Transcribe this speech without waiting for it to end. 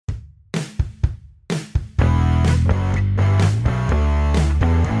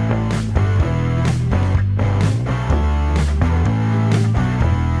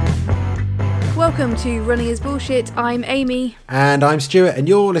Welcome to Running is Bullshit. I'm Amy. And I'm Stuart, and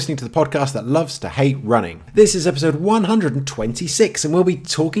you're listening to the podcast that loves to hate running. This is episode 126, and we'll be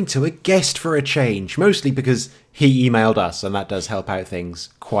talking to a guest for a change, mostly because he emailed us, and that does help out things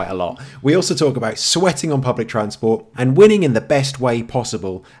quite a lot. We also talk about sweating on public transport and winning in the best way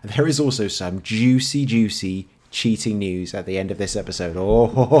possible. And there is also some juicy cheating news at the end of this episode.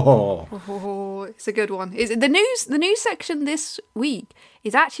 Oh, it's a good one. The news section this week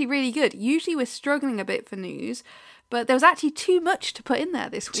is actually really good. Usually we're struggling a bit for news, but there was actually too much to put in there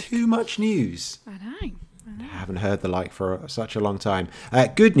this week. Too much news. I know. I haven't heard the like for such a long time.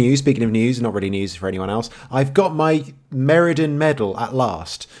 Good news, speaking of news, not really news for anyone else, I've got my Meriden medal at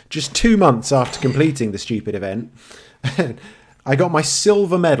last. Just 2 months after completing the stupid event. I got my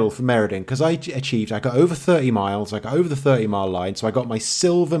silver medal for Meriden because I got over 30 miles, I got over the 30-mile line, so I got my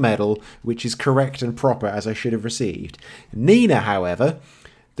silver medal, which is correct and proper as I should have received. Nina, however,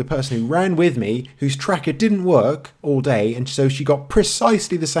 the person who ran with me, whose tracker didn't work all day, and so she got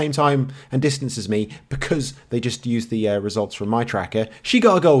precisely the same time and distance as me because they just used the results from my tracker, she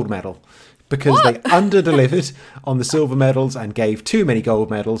got a gold medal. Because they under-delivered on the silver medals and gave too many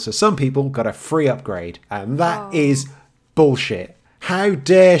gold medals, so some people got a free upgrade, and that is bullshit. How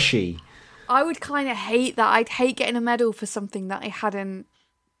dare she? I would kind of hate that. I'd hate getting a medal for something that I hadn't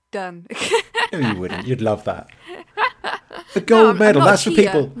done. No, you wouldn't. You'd love that. A gold medal. That's for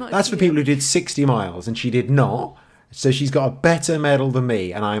people. That's for people who did 60 miles, and she did not. So she's got a better medal than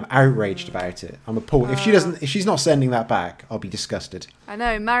me, and I'm outraged about it. I'm appalled. If she's not sending that back, I'll be disgusted. I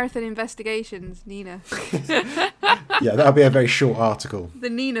know. Marathon investigations, Nina. Yeah, that'll be a very short article. The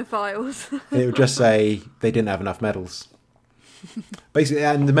Nina files. It would just say they didn't have enough medals. Basically,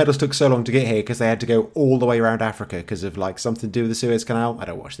 and the medals took so long to get here because they had to go all the way around Africa because of like something to do with the Suez Canal. I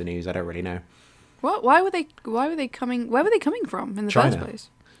don't watch the news. I don't really know. What? Why were they coming? Where were they coming from in the China. first place?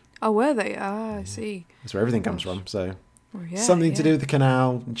 Oh, were they? Ah, I see. That's where everything comes from. So well, something to do with the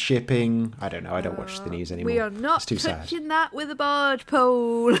canal and shipping. I don't know. I don't watch the news anymore. We are not touching that with a barge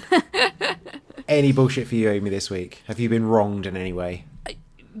pole. Any bullshit for you, Amy, this week? Have you been wronged in any way?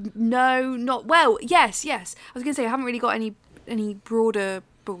 No, not well. Yes. I was going to say I haven't really got any broader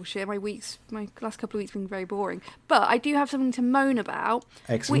bullshit. My last couple of weeks have been very boring, but I do have something to moan about.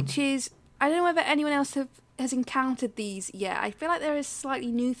 Excellent. Which is, I don't know whether anyone else has encountered these yet. I feel like there is a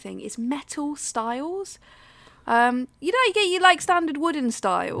slightly new thing. It's metal styles. You get your like standard wooden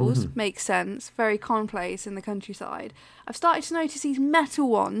styles. Mm-hmm. Makes sense. Very commonplace in the countryside. I've started to notice these metal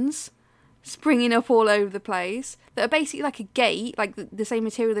ones springing up all over the place that are basically like a gate, like the same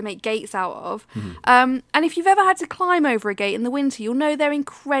material they make gates out of. Mm-hmm. And if you've ever had to climb over a gate in the winter, you'll know they're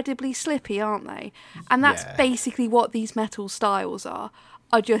incredibly slippy, aren't they? And that's basically what these metal styles are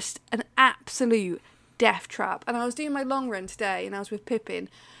just an absolute death trap. And I was doing my long run today and I was with Pippin,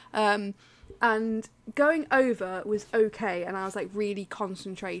 and going over was okay, and I was like really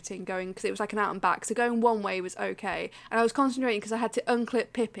concentrating going, because it was like an out and back, so going one way was okay, and I was concentrating because I had to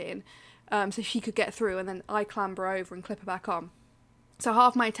unclip Pippin so she could get through, and then I clamber over and clip her back on. So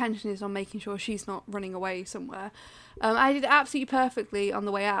half my attention is on making sure she's not running away somewhere. I did absolutely perfectly on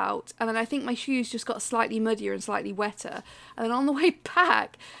the way out, and then I think my shoes just got slightly muddier and slightly wetter. And then on the way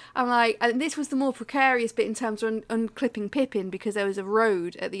back, I'm like, and this was the more precarious bit in terms of unclipping Pippin, because there was a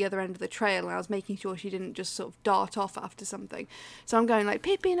road at the other end of the trail, and I was making sure she didn't just sort of dart off after something. So I'm going like,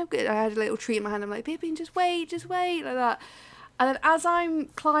 Pippin, I'm good. I had a little treat in my hand. I'm like, Pippin, just wait, like that. And then as I'm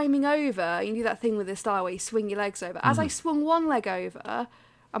climbing over, you do that thing with the style where you swing your legs over. As I swung one leg over,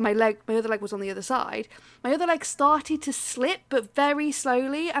 and my other leg was on the other side, my other leg started to slip, but very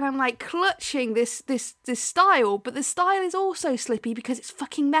slowly. And I'm like clutching this style, but the style is also slippy because it's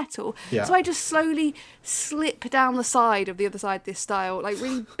fucking metal. Yeah. So I just slowly slip down the side of the other side of this style, like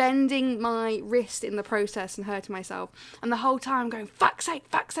really bending my wrist in the process and hurting myself. And the whole time I'm going, fuck's sake,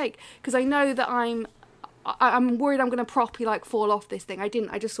 because I know that I'm worried I'm going to properly like fall off this thing. I didn't.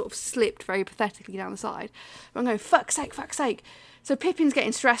 I just sort of slipped very pathetically down the side. But I'm going, fuck's sake. So Pippin's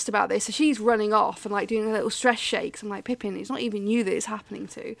getting stressed about this. So she's running off and like doing a little stress shakes. I'm like, Pippin, it's not even you that it's happening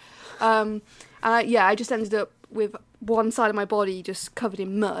to. I just ended up with one side of my body just covered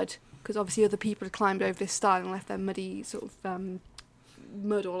in mud, because obviously other people had climbed over this stile and left their muddy sort of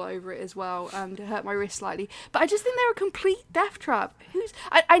mud all over it as well, and it hurt my wrist slightly. But I just think they're a complete death trap.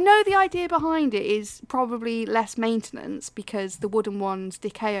 I know the idea behind it is probably less maintenance because the wooden ones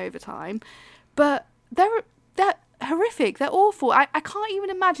decay over time, but they're horrific. They're awful. I can't even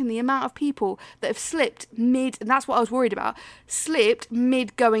imagine the amount of people that have slipped mid, and that's what I was worried about, slipped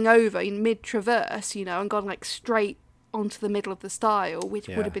mid going over, in mid traverse, and gone like straight onto the middle of the stile, which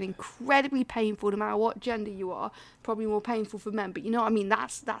Yeah. would have been incredibly painful no matter what gender you are. Probably more painful for men, but you know what I mean?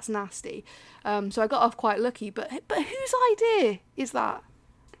 That's nasty. So I got off quite lucky, but whose idea is that?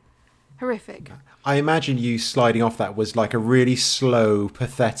 Horrific. I imagine you sliding off that was like a really slow,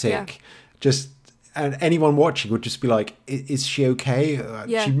 pathetic, and anyone watching would just be like, is she okay?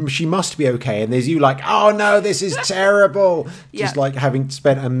 She must be okay. And there's you like, oh no, this is terrible. Just like having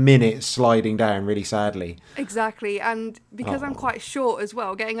spent a minute sliding down really sadly. Exactly. And because I'm quite short as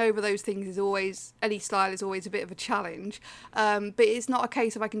well, getting over those things is always, any style is always a bit of a challenge. But it's not a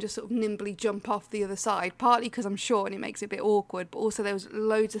case of I can just sort of nimbly jump off the other side, partly because I'm short and it makes it a bit awkward, but also there was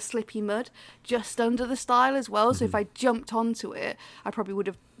loads of slippy mud just under the stile as well. So if I jumped onto it, I probably would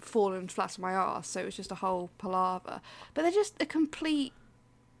have fallen flat on my arse, so it was just a whole palaver. But they're just a complete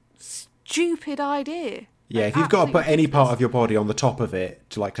stupid idea. Yeah, if you've got to put any part of your body on the top of it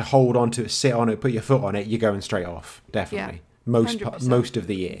to hold on to it, sit on it, put your foot on it, you're going straight off. Definitely, most of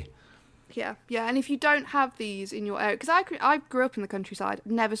the year. Yeah, and if you don't have these in your area, because I grew up in the countryside,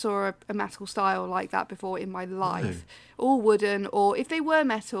 never saw a metal style like that before in my life. No. All wooden, or if they were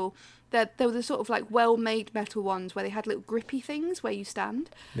metal, there were the sort of like well-made metal ones where they had little grippy things where you stand.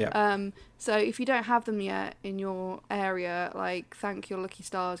 Yeah. So if you don't have them yet in your area, like, thank your lucky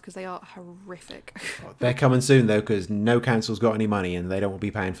stars, because they are horrific. They're coming soon though, because no council's got any money and they don't want to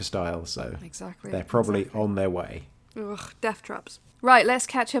be paying for styles, so they're probably on their way. Ugh, death traps. Right, let's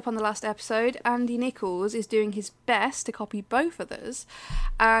catch up on the last episode. Andy Nichols is doing his best to copy both of us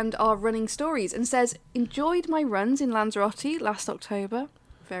and our running stories, and says, enjoyed my runs in Lanzarote last October.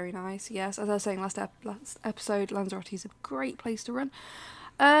 Very nice, yes. As I was saying last episode, Lanzarote is a great place to run.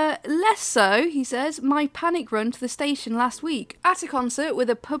 Less so, he says, my panic run to the station last week at a concert with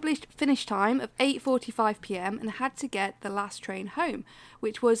a published finish time of 8:45pm and had to get the last train home,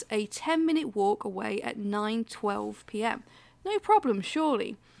 which was a 10-minute walk away at 9:12pm. No problem,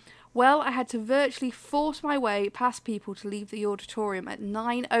 surely. Well, I had to virtually force my way past people to leave the auditorium at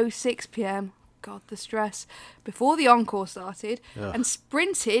 9:06pm. God, the stress. Before the encore started. Ugh. And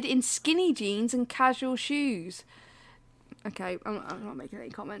sprinted in skinny jeans and casual shoes. Okay, I'm not making any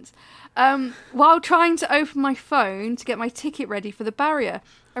comments. While trying to open my phone to get my ticket ready for the barrier.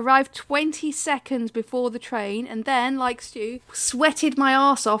 Arrived 20 seconds before the train and then, like Stu, sweated my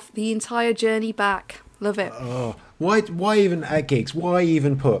arse off the entire journey back. Love it. Oh, why even at gigs? Why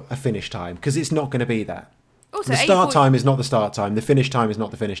even put a finish time? Because it's not going to be that. Also, the start time is not the start time. The finish time is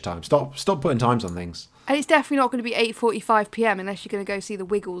not the finish time. Stop putting times on things. And it's definitely not going to be 8:45pm unless you're going to go see the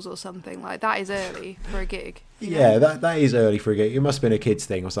Wiggles or something. Like, that is early for a gig. Yeah, that is early for a gig. It must have been a kid's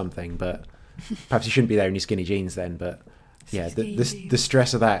thing or something, but perhaps you shouldn't be there in your skinny jeans then. But yeah, the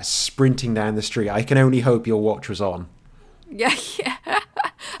stress of that, sprinting down the street. I can only hope your watch was on. Yeah.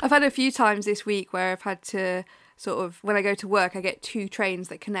 I've had a few times this week where I've had to sort of, when I go to work, I get 2 trains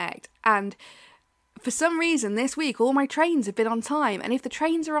that connect. And for some reason this week, all my trains have been on time. And if the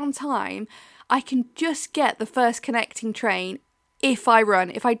trains are on time, I can just get the first connecting train if I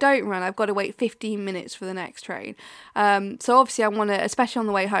run. If I don't run, I've got to wait 15 minutes for the next train. So obviously I want to, especially on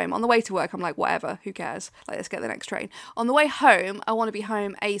the way home. On the way to work, I'm like, whatever, who cares? Like, let's get the next train. On the way home, I want to be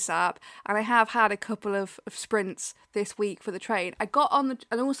home ASAP. And I have had a couple of sprints this week for the train. I got on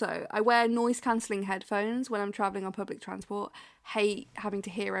and also I wear noise cancelling headphones when I'm travelling on public transport. Hate having to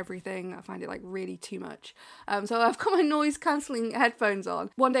hear everything. I find it like really too much. So I've got my noise cancelling headphones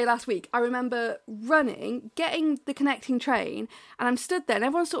on. One day last week, I remember running, getting the connecting train, and I'm stood there and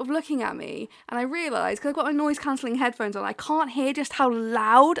everyone's sort of looking at me, and I realised, because I've got my noise cancelling headphones on, I can't hear just how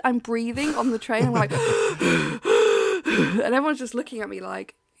loud I'm breathing on the train. I'm like, and everyone's just looking at me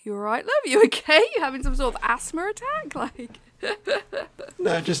like, you alright, love? You okay? You having some sort of asthma attack? Like,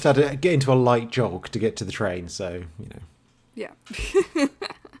 no, I just had to get into a light jog to get to the train, so, you know. Yeah.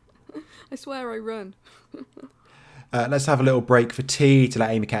 I swear I run. Let's have a little break for tea to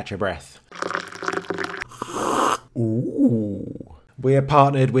let Amy catch her breath. Ooh. We are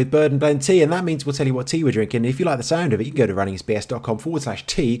partnered with Bird and Blend Tea, and that means we'll tell you what tea we're drinking. If you like the sound of it, you can go to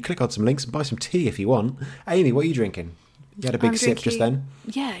runningsbs.com/tea, click on some links and buy some tea if you want. Amy, what are you drinking? You had a big sip just then.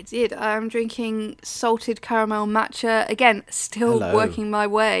 Yeah, I did. I'm drinking salted caramel matcha. Again, still working my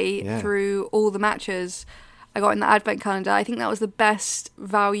way through all the matchas I got in the advent calendar. I think that was the best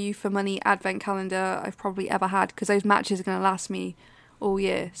value for money advent calendar I've probably ever had, because those matches are going to last me all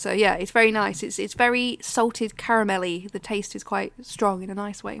year. So yeah, it's very nice. It's very salted caramelly. The taste is quite strong in a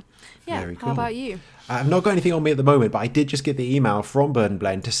nice way. Yeah, very cool. How about you? I've not got anything on me at the moment, but I did just get the email from Bird and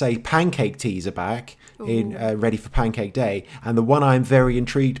Blend to say pancake teas are back in ready for Pancake Day, and the one I'm very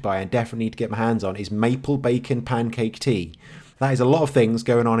intrigued by and definitely need to get my hands on is maple bacon pancake tea. That is a lot of things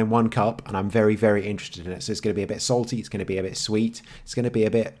going on in one cup, and I'm very, very interested in it. So it's going to be a bit salty, it's going to be a bit sweet, it's going to be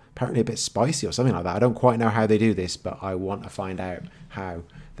apparently a bit spicy or something like that. I don't quite know how they do this, but I want to find out how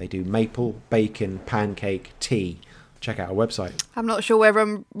they do maple bacon pancake tea. Check out our website. I'm not sure whether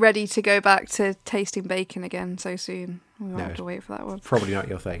I'm ready to go back to tasting bacon again so soon. We'll have to wait for that one. Probably not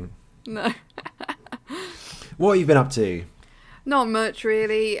your thing. No. What have you been up to? Not much,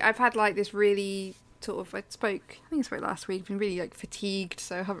 really. I've had like this really sort of, I think I spoke last week, been really like fatigued,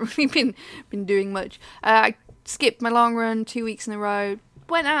 so I haven't really been doing much. I skipped my long run 2 weeks in a row.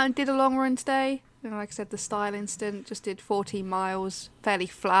 Went out and did a long run today. Like I said, the style instant, just did 14 miles, fairly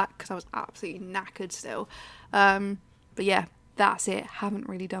flat because I was absolutely knackered still. But yeah, that's it. Haven't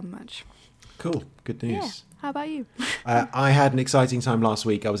really done much. Cool. Good news. Yeah. How about you? I had an exciting time last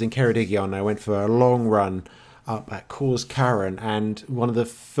week. I was in Ceredigion and I went for a long run up at Cors Caron, and one of the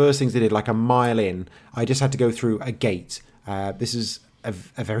first things I did, like a mile in, I just had to go through a gate. This is a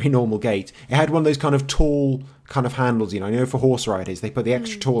very normal gate. It had one of those kind of tall kind of handles, you know for horse riders, they put the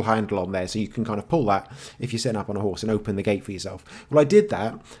extra tall handle on there so you can kind of pull that if you're sitting up on a horse and open the gate for yourself. Well, I did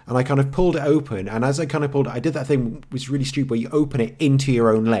that and I kind of pulled it open, and as I kind of pulled it, I did that thing which is really stupid where you open it into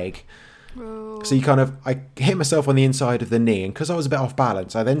your own leg. Oh. So I hit myself on the inside of the knee, and because I was a bit off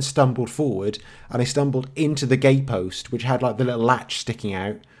balance, I then stumbled forward and I stumbled into the gate post, which had like the little latch sticking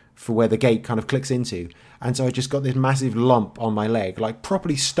out for where the gate kind of clicks into. And so I just got this massive lump on my leg, like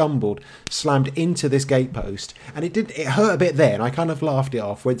properly stumbled, slammed into this gate post. And it hurt a bit then. I kind of laughed it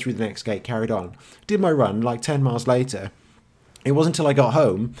off, went through the next gate, carried on. Did my run like 10 miles later. It wasn't until I got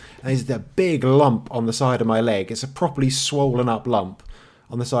home, and there's a big lump on the side of my leg. It's a properly swollen up lump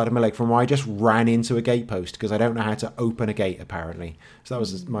on the side of my leg from where I just ran into a gate post because I don't know how to open a gate, apparently. So that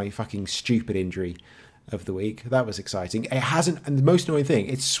was my fucking stupid injury of the week. That was exciting. It hasn't, and the most annoying thing,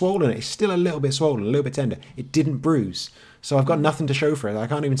 it's swollen. It's still a little bit swollen, a little bit tender. It didn't bruise. So I've got nothing to show for it. I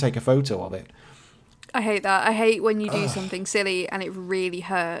can't even take a photo of it. I hate that. I hate when you do something silly and it really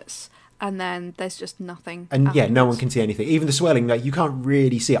hurts, and then there's just nothing. And afterwards. yeah, no one can see anything. Even the swelling, like you can't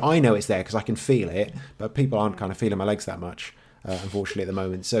really see it. I know it's there because I can feel it, but people aren't kind of feeling my legs that much. Unfortunately at the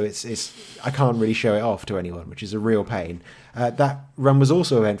moment, so it's I can't really show it off to anyone, which is a real pain. That run was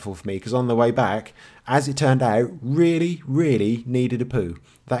also eventful for me because on the way back, as it turned out, really needed a poo.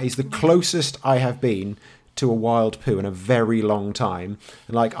 That is the closest I have been to a wild poo in a very long time.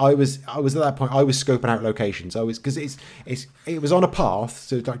 And like I was at that point, I was scoping out locations. Because it was on a path,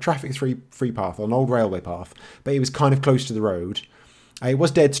 so it's like traffic free path, on an old railway path, but it was kind of close to the road. It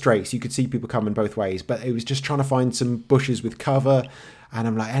was dead straight, so you could see people coming both ways, but it was just trying to find some bushes with cover. And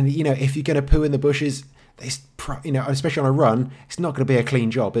I'm like, if you're going to poo in the bushes, especially on a run, it's not going to be a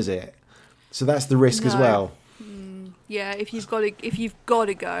clean job, is it? So that's the risk as well. Yeah, if you've got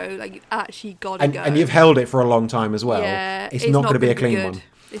to go, like you've actually got to go, and you've held it for a long time as well. Yeah, it's not going to be a clean one.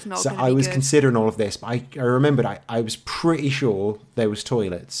 It's not. So I was considering all of this, but I remembered I was pretty sure there was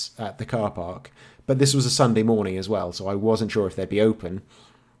toilets at the car park. But this was a Sunday morning as well, so I wasn't sure if they'd be open.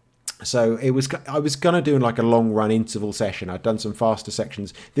 So I was going to do like a long run interval session. I'd done some faster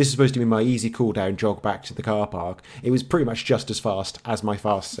sections. This is supposed to be my easy cool down jog back to the car park. It was pretty much just as fast as my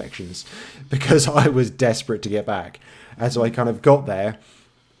fast sections because I was desperate to get back. And so I kind of got there,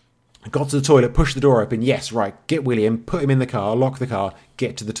 got to the toilet, pushed the door open. Yes, right, get William, put him in the car, lock the car,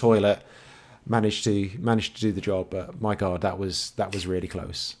 get to the toilet. Managed to do the job, but my God, that was really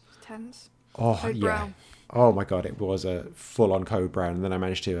close. Tense. Oh, Code yeah. Brown. Oh, my God, it was a full-on code brown. And then I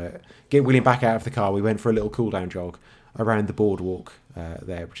managed to get William back out of the car. We went for a little cool-down jog around the boardwalk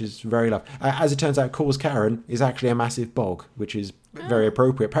there, which is very lovely. As it turns out, Cors Caron is actually a massive bog, which is very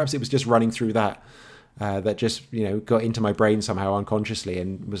appropriate. Perhaps it was just running through that just, got into my brain somehow unconsciously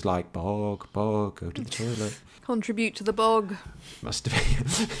and was like, bog, go to the toilet. Contribute to the bog. Must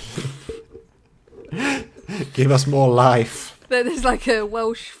have been. Give us more life. There's like a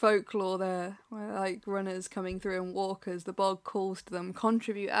Welsh folklore there, where like runners coming through and walkers, the bog calls to them,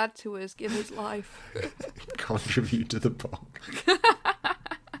 contribute, add to us, give us life. Contribute to the bog.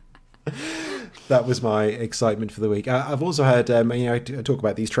 That was my excitement for the week. I've also heard, I talk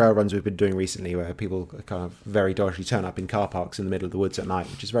about these trail runs we've been doing recently where people kind of very dodgily turn up in car parks in the middle of the woods at night,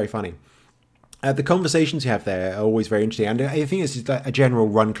 which is very funny. The conversations you have there are always very interesting, and I think it's just a general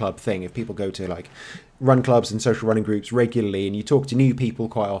run club thing. If people go to like run clubs and social running groups regularly, and you talk to new people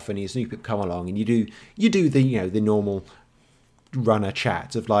quite often, new people come along, and you do the the normal runner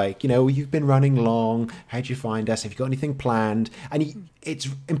chat of like, you've been running long, how'd you find us, have you got anything planned? And it's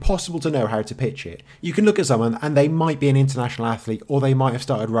impossible to know how to pitch it. You can look at someone and they might be an international athlete, or they might have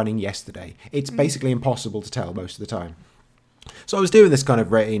started running yesterday. It's basically impossible to tell most of the time. So I was doing this kind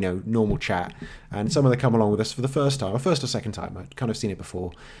of, normal chat, and someone that come along with us for the first time, or first or second time, I'd kind of seen it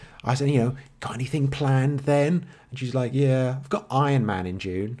before. I said, got anything planned then? And she's like, yeah, I've got Iron Man in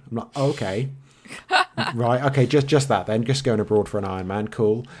June. I'm like, oh, okay. Right, okay, just that then. Just going abroad for an Iron Man,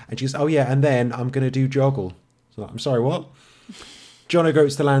 cool. And she goes, oh yeah, and then I'm going to do Joggle. So I'm sorry, what? John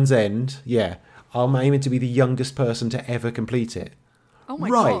O'Groats to Land's End, yeah. I'm aiming to be the youngest person to ever complete it. Oh my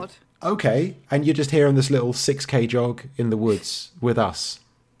God. Okay. And you're just here on this little 6K jog in the woods with us.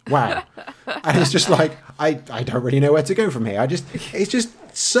 Wow. And it's just like, I don't really know where to go from here. It's just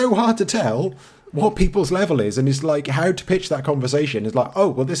so hard to tell what people's level is. And it's like, how to pitch that conversation is like, oh,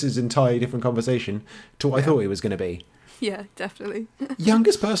 well, this is an entirely different conversation to what I thought it was going to be. Yeah, definitely.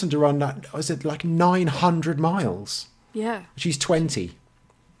 Youngest person to run that, was it like 900 miles? Yeah. She's 20.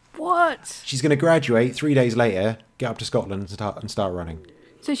 What? She's going to graduate 3 days later, get up to Scotland and start running.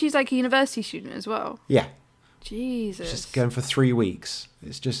 So she's like a university student as well? Yeah. Jesus. She's going for 3 weeks.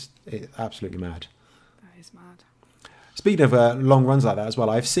 It's absolutely mad. That is mad. Speaking of long runs like that as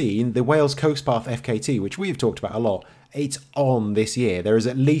well, I've seen the Wales Coast Path FKT, which we've talked about a lot. It's on this year. There is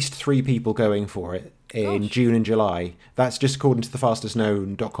at least 3 people going for it in June and July. That's just according to the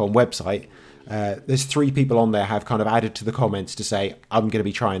fastestknown.com website. There's 3 people on there have kind of added to the comments to say, I'm going to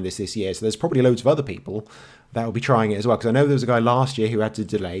be trying this year. So there's probably loads of other people that will be trying it as well. Because I know there was a guy last year who had to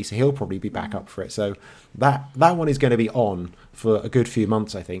delay, so he'll probably be back up for it. So that one is going to be on for a good few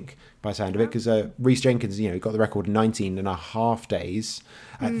months, I think, by the sound of it. Because Rhys Jenkins, got the record in 19 and a half days.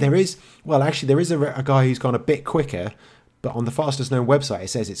 There is a guy who's gone a bit quicker, but on the Fastest Known website, it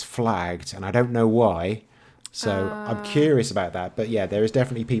says it's flagged, and I don't know why. So I'm curious about that. But yeah, there is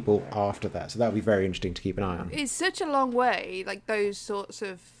definitely people after that. So that'll be very interesting to keep an eye on. It's such a long way, like those sorts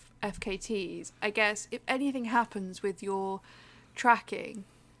of FKTs. I guess if anything happens with your tracking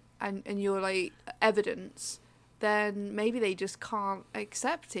and your like evidence, then maybe they just can't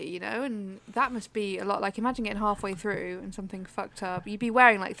accept it, and that must be a lot. Like, imagine getting halfway through and something fucked up. You'd be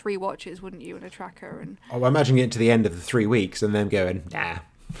wearing like 3 watches, wouldn't you, and a tracker? And I imagine getting to the end of the 3 weeks and them going,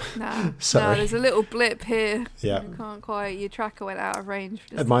 nah, sorry. There's a little blip here. Yeah, you can't quite. Your tracker went out of range.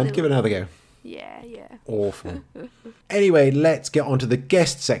 Never mind, give it another go. Yeah. Awful. Anyway, let's get on to the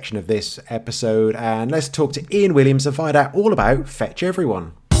guest section of this episode, and let's talk to Ian Williams and find out all about Fetch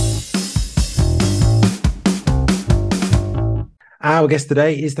Everyone. Our guest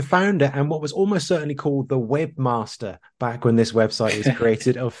today is the founder and what was almost certainly called the webmaster back when this website was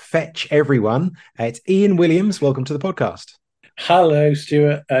created of Fetch Everyone. It's Ian Williams. Welcome to the podcast. Hello,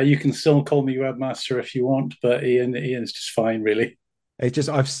 Stuart. You can still call me webmaster if you want, but Ian's just fine, really. It's just,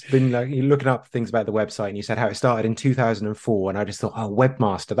 I've been looking up things about the website, and you said how it started in 2004, and I just thought,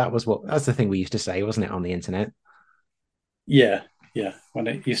 webmaster, that's the thing we used to say, wasn't it, on the internet? Yeah, when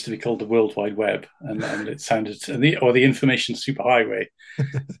it used to be called the World Wide Web, and it sounded, the information superhighway.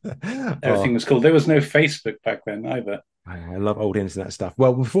 Everything was called. There was no Facebook back then either. I love old internet stuff.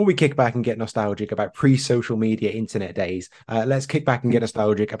 Well, before we kick back and get nostalgic about pre-social media internet days, let's kick back and get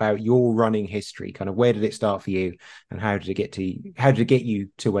nostalgic about your running history. Kind of, where did it start for you, and how did it get you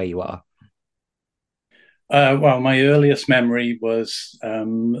to where you are? Well, my earliest memory was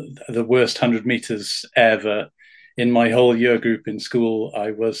the worst 100 meters ever. In my whole year group in school,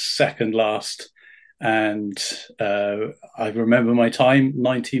 I was second last. And I remember my time,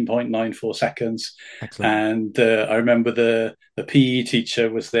 19.94 seconds. Excellent. And I remember the PE teacher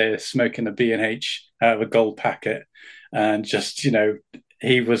was there smoking a B&H out of a gold packet. And just,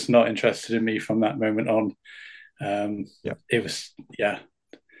 he was not interested in me from that moment on. It was,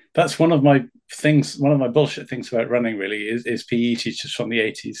 that's one of my bullshit things about running, really, is PE teachers from the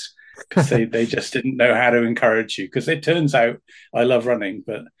 80s. Because they just didn't know how to encourage you. Because it turns out I love running,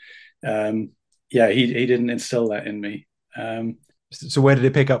 but... he didn't instill that in me. So where did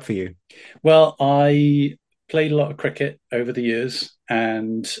it pick up for you? Well, I played a lot of cricket over the years,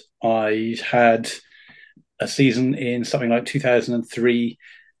 and I had a season in something like 2003,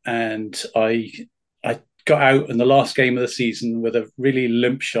 and I got out in the last game of the season with a really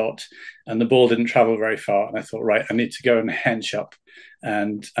limp shot, and the ball didn't travel very far. And I thought, right, I need to go and hench up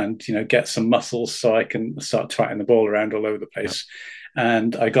and get some muscles so I can start twatting the ball around all over the place. Yep.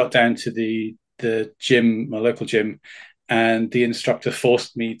 And I got down to the gym, my local gym, and the instructor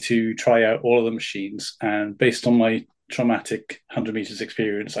forced me to try out all of the machines. And based on my traumatic 100 meters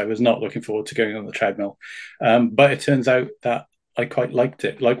experience, I was not looking forward to going on the treadmill. But it turns out that I quite liked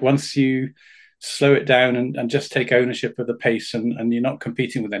it. Like, once you slow it down and just take ownership of the pace, and you're not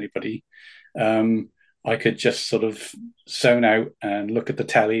competing with anybody, I could just sort of zone out and look at the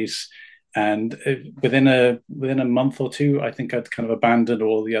tallies. And within a month or two, I think I'd kind of abandoned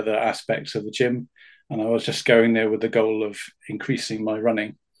all the other aspects of the gym. and I was just going there with the goal of increasing my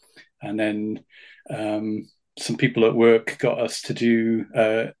running. And then some people at work got us to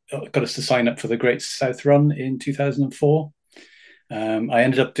sign up for the Great South Run in 2004. I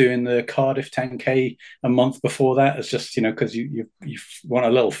ended up doing the Cardiff 10K a month before that, as just, because you want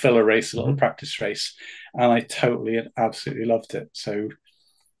a little filler race, a little practice race, and I totally and absolutely loved it. So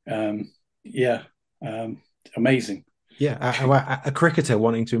yeah, amazing. Yeah, a cricketer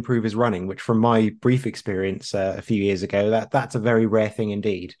wanting to improve his running, which from my brief experience a few years ago, that's a very rare thing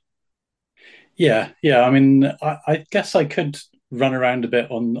indeed. Yeah. I mean, I guess I could run around a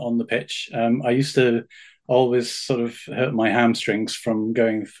bit on the pitch. I used to always sort of hurt my hamstrings from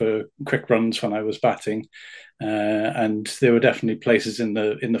going for quick runs when I was batting, and there were definitely places in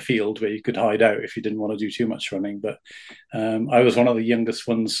the field where you could hide out if you didn't want to do too much running. But I was one of the youngest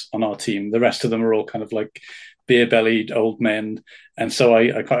ones on our team. The rest of them are all kind of like beer-bellied old men, and so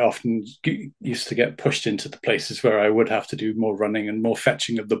I quite often used to get pushed into the places where I would have to do more running and more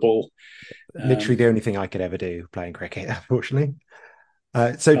fetching of the ball. Literally the only thing I could ever do playing cricket, unfortunately.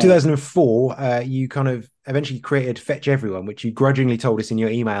 So Oh, 2004, you kind of eventually created Fetch Everyone, which you grudgingly told us in your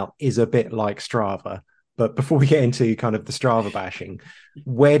email is a bit like Strava. But before we get into kind of the Strava bashing,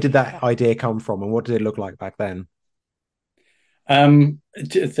 where did that idea come from and what did it look like back then?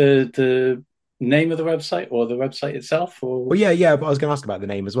 the name of the website or the website itself, or Well, yeah, but I was going to ask about the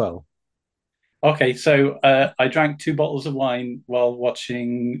name as well. okay. So I drank 2 bottles of wine while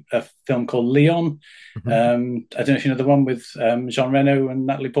watching a film called Leon. Mhm. I don't know if you know the one with Jean Reno and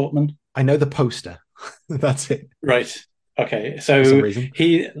Natalie Portman. I know the poster. That's it Right. Okay. for some So reason.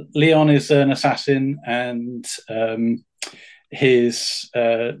 Leon is an assassin, and his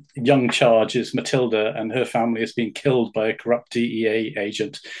young charge is Matilda, and her family has been killed by a corrupt DEA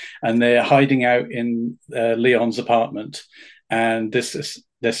agent, and they're hiding out in Leon's apartment, and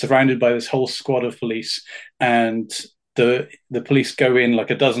they're surrounded by this whole squad of police, and the police go in like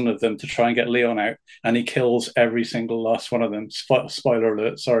a dozen of them to try and get Leon out, and he kills every single last one of them. Spoiler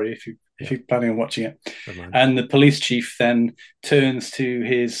alert! Sorry if Yeah, you're planning on watching it. never mind. And the police chief then turns to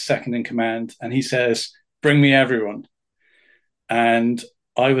his second in command, and he says, "Bring me everyone." And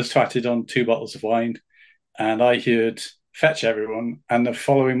I was twatted on 2 bottles of wine, and I heard "Fetch Everyone." And the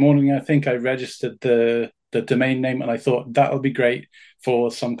following morning, I think I registered the domain name, and I thought that'll be great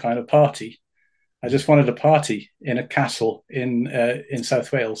for some kind of party. I just wanted a party in a castle in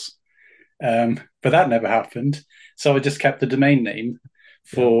South Wales, but that never happened. So I just kept the domain name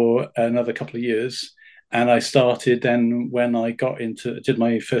Yeah. for another couple of years, and I started then when I did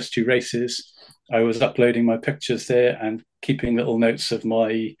my first 2 races. I was uploading my pictures there and keeping little notes of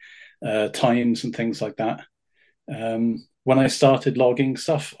my times and things like that. When I started logging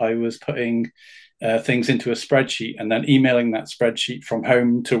stuff, I was putting things into a spreadsheet and then emailing that spreadsheet from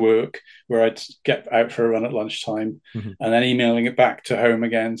home to work, where I'd get out for a run at lunchtime, Mhm. and then emailing it back to home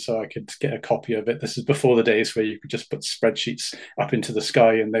again so I could get a copy of it. This is before the days where you could just put spreadsheets up into the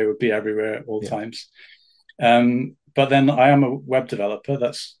sky and they would be everywhere at all Yeah. times. But then I am a web developer.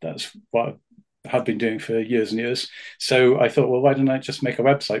 That's what I have been doing for years and years. So I thought, well, why don't I just make a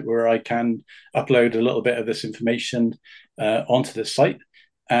website where I can upload a little bit of this information onto this site?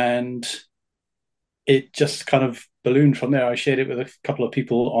 And it just kind of ballooned from there. I shared it with a couple of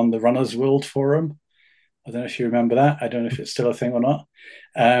people on the Runners World forum. I don't know if you remember that. I don't know if it's still a thing or not.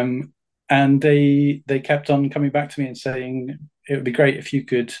 Um, and they kept on coming back to me and saying it would be great if you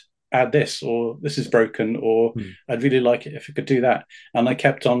could add this, or this is broken, or Hmm. I'd really like it if it could do that. And I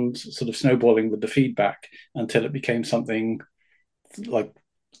kept on sort of snowballing with the feedback until it became something like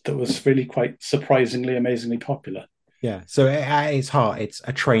that was really quite surprisingly, amazingly popular. Yeah. So at its heart, it's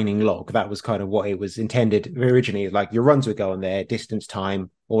a training log. That was kind of what it was intended originally. Like your runs would go on there, distance,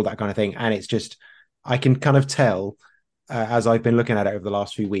 time, all that kind of thing. And it's just, I can kind of tell as I've been looking at it over the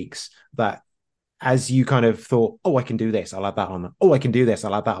last few weeks that as you kind of thought, oh, I can do this, I'll add that on there. Oh, I can do this,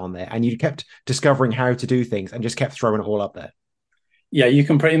 I'll add that on there. And you kept discovering how to do things and just kept throwing it all up there. Yeah, you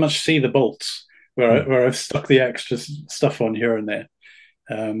can pretty much see the bolts Hmm. where I've stuck the extra stuff on here and there.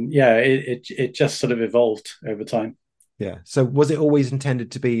 Yeah, it just sort of evolved over time. Yeah. So was it always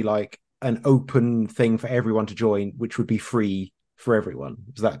intended to be like an open thing for everyone to join, which would be free for everyone?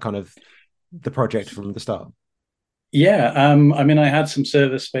 Was that kind of the project from the start? Yeah, I mean, I had some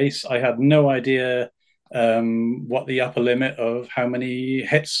server space. I had no idea what the upper limit of how many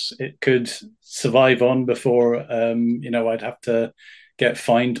hits it could survive on before I'd have to get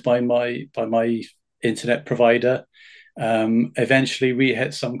fined by my internet provider. Eventually, we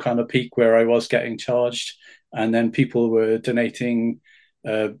hit some kind of peak where I was getting charged, and then people were donating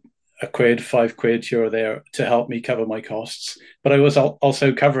uh, a quid, 5 quid here or there to help me cover my costs. But I was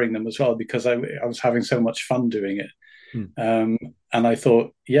also covering them as well because I was having so much fun doing it. Mm. And I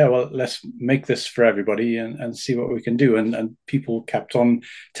thought, yeah, well, let's make this for everybody and see what we can do. And people kept on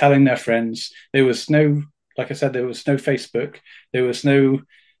telling their friends. There was no, like I said, there was no Facebook. There was no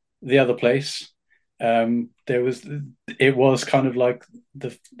the other place. It was kind of like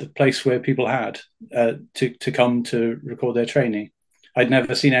the place where people had to come to record their training. I'd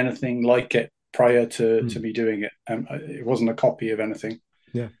never seen anything like it prior to me doing it. It wasn't a copy of anything.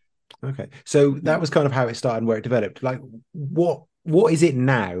 Yeah. Okay. So that was kind of how it started and where it developed. Like, what is it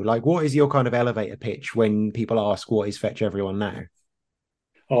now? Like, what is your kind of elevator pitch when people ask what is Fetch Everyone now?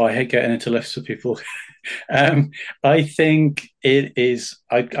 Oh, I hate getting into lists with people. I think it is.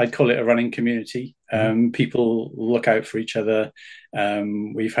 I'd call it a running community. People look out for each other.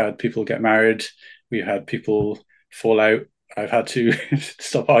 We've had people get married. We've had people fall out. I've had to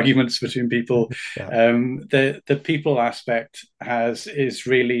stop arguments between people. Yeah. The people aspect is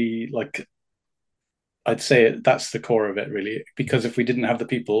really like, I'd say that's the core of it, really. Because if we didn't have the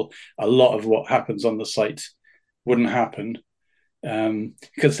people, a lot of what happens on the site wouldn't happen.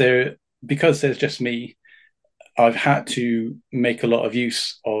 Because there's just me. I've had to make a lot of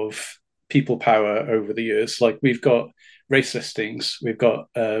use of people power over the years. Like, we've got race listings, we've got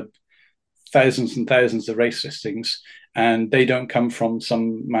thousands and thousands of race listings, and they don't come from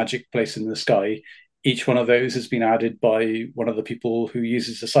some magic place in the sky. Each one of those has been added by one of the people who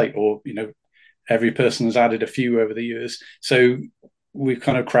uses the site, or every person has added a few over the years. So we've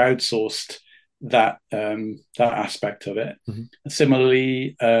kind of crowdsourced that aspect of it.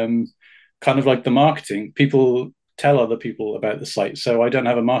 Similarly, kind of like the marketing, people tell other people about the site. So I don't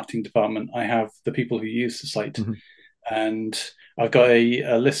have a marketing department. I have the people who use the site. And I've got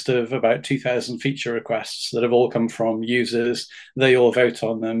a list of about 2,000 feature requests that have all come from users. They all vote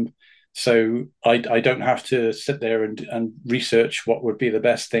on them. So I don't have to sit there and research what would be the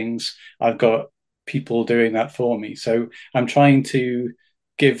best things. I've got people doing that for me. So I'm trying to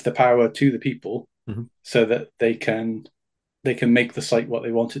give the power to the people so that they can make the site what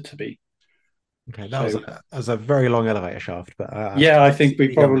they want it to be. Okay, that was a very long elevator shaft, but I think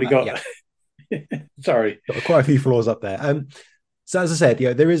we probably got. Yeah. Sorry, got quite a few flaws up there. So as I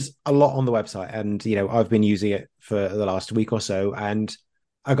said, there is a lot on the website, and I've been using it for the last week or so, and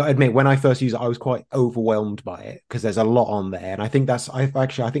I got to admit, when I first used it, I was quite overwhelmed by it because there's a lot on there, and I think I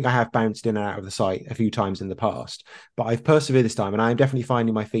think I have bounced in and out of the site a few times in the past, but I've persevered this time, and I'm definitely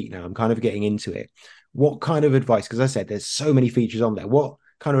finding my feet now. I'm kind of getting into it. What kind of advice? Because as I said, there's so many features on there. What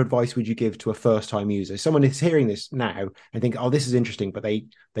kind of advice would you give to a first-time user? Someone is hearing this now and think, "Oh, this is interesting," but they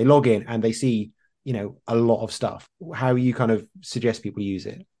log in and they see a lot of stuff. How you kind of suggest people use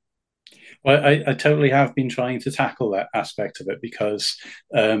it? Well, I totally have been trying to tackle that aspect of it because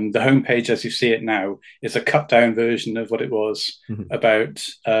the homepage, as you see it now, is a cut down version of what it was about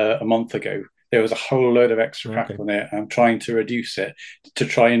a month ago. There was a whole load of extra crap on it. I'm trying to reduce it to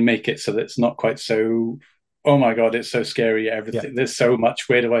try and make it so that it's not quite so, oh my God, it's so scary. Everything, there's so much.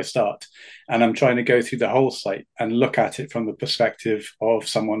 Where do I start? And I'm trying to go through the whole site and look at it from the perspective of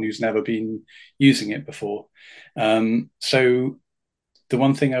someone who's never been using it before. So the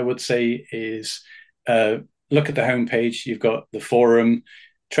one thing I would say is look at the homepage. You've got the forum,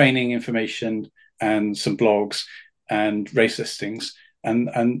 training information, and some blogs and race listings.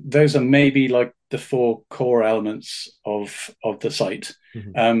 And those are maybe like the 4 core elements of the site.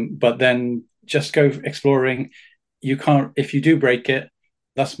 But then just go exploring. You can't, if you do break it,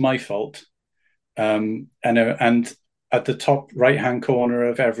 that's my fault. And at the top right-hand corner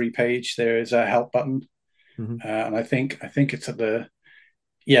of every page, there is a help button. And I think it's at the,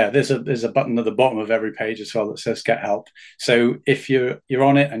 there's a button at the bottom of every page as well that says get help. So if you're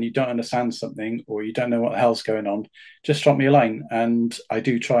on it and you don't understand something or you don't know what the hell's going on, just drop me a line, and I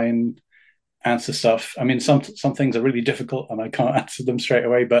do try and answer stuff. I mean, some things are really difficult and I can't answer them straight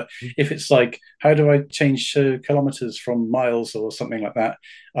away, but if it's like, how do I change kilometers from miles or something like that,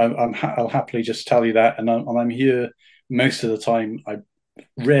 I'll happily just tell you that, and I'm here most of the time. I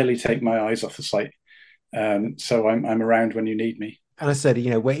rarely take my eyes off the site, so I'm around when you need me. And I said,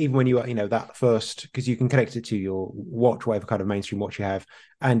 even when you that first, because you can connect it to your watch, whatever kind of mainstream watch you have,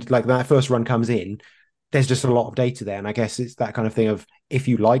 and like that first run comes in, there's just a lot of data there. And I guess it's that kind of thing of, if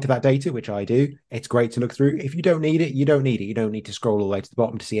you like that data, which I do, it's great to look through. If you don't need it, you don't need it. You don't need to scroll all the way to the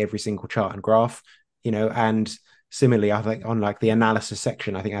bottom to see every single chart and graph, and similarly, I think on like the analysis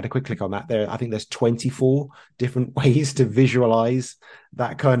section, I think I had a quick click on that there. I think there's 24 different ways to visualize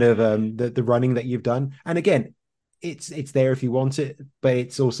that kind of the running that you've done. And again, it's there if you want it, but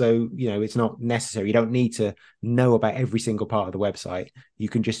it's also, it's not necessary. You don't need to know about every single part of the website. You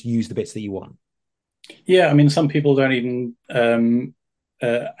can just use the bits that you want. Yeah, I mean, some people don't even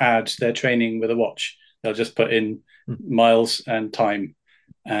add their training with a watch. They'll just put in miles and time,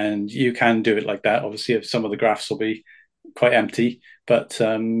 and you can do it like that. Obviously, if some of the graphs will be quite empty, but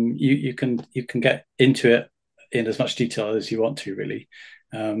you can get into it in as much detail as you want to, really.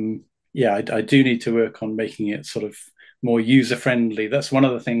 Yeah, I do need to work on making it sort of more user friendly. That's one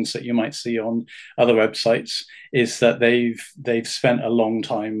of the things that you might see on other websites, is that they've spent a long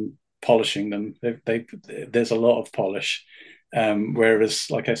time polishing them. There's a lot of polish, whereas,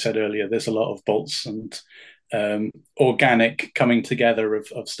 like I said earlier, there's a lot of bolts and organic coming together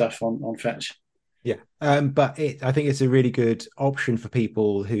of stuff on Fetch. Yeah, but I think it's a really good option for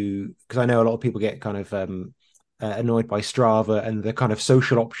people who, because I know a lot of people get kind of annoyed by Strava and the kind of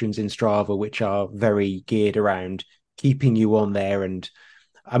social options in Strava, which are very geared around keeping you on there. And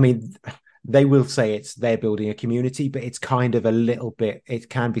I mean, they will say they're building a community, but it's kind of a little bit, it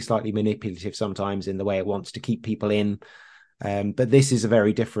can be slightly manipulative sometimes in the way it wants to keep people in. But this is a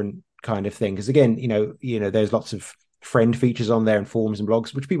very different kind of thing, because again, there's lots of friend features on there and forums and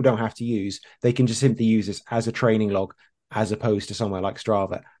blogs, which people don't have to use. They can just simply use this as a training log, as opposed to somewhere like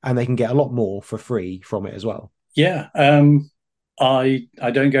Strava, and they can get a lot more for free from it as well. Yeah, I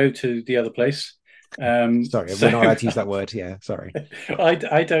don't go to the other place. Sorry, we're not allowed to use that word. Yeah, sorry. I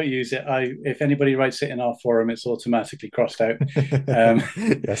don't use it. If anybody writes it in our forum, it's automatically crossed out.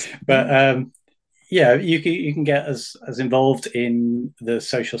 Yes, but yeah, you can get as involved in the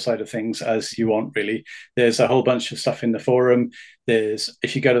social side of things as you want, really. There's a whole bunch of stuff in the forum.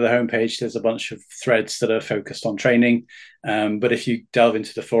 If you go to the homepage, there's a bunch of threads that are focused on training. But if you delve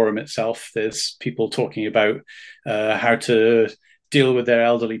into the forum itself, there's people talking about how to deal with their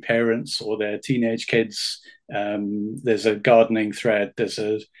elderly parents or their teenage kids. There's a gardening thread. There's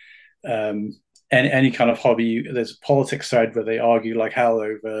any kind of hobby. There's a politics thread where they argue like hell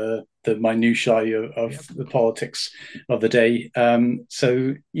over the minutiae of the politics of the day.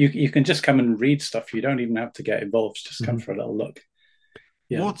 So you can just come and read stuff. You don't even have to get involved. Just come for a little look.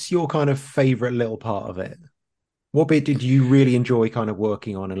 Yeah. What's your kind of favorite little part of it? What bit did you really enjoy kind of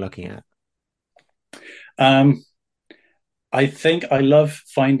working on and looking at? I think I love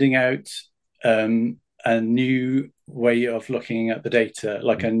finding out a new way of looking at the data,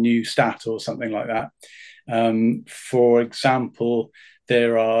 like a new stat or something like that. For example,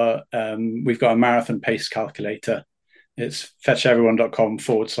 we've got a marathon pace calculator. It's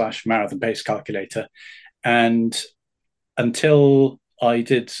fetcheveryone.com/marathon pace calculator. And until I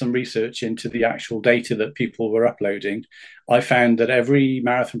did some research into the actual data that people were uploading, I found that every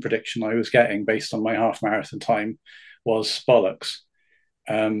marathon prediction I was getting based on my half marathon time was bollocks.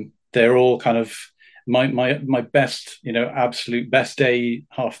 They're all kind of my best, absolute best day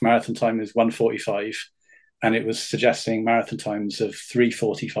half marathon time is 1:45, and it was suggesting marathon times of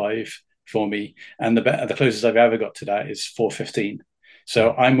 3:45 for me, and the closest I've ever got to that is 4:15.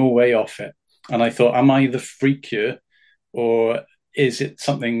 So I'm a way off it, and I thought, am I the freak here, or is it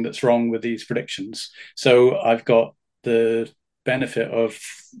something that's wrong with these predictions? So I've got the benefit of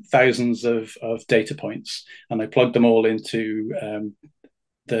thousands of data points, and I plugged them all into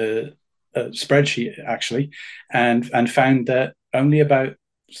the spreadsheet actually, and found that only about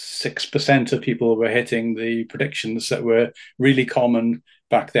 6% of people were hitting the predictions that were really common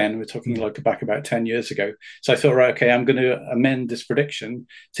back then. We're talking like back about 10 years ago. So I thought, right, okay, I'm going to amend this prediction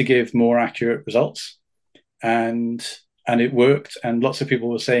to give more accurate results, and it worked. And lots of people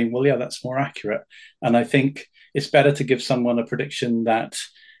were saying, well, yeah, that's more accurate. And I think it's better to give someone a prediction that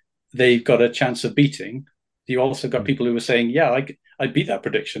they've got a chance of beating. You also got people who were saying, yeah, I beat that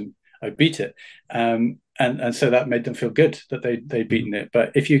prediction. I beat it. And so that made them feel good that they'd beaten it.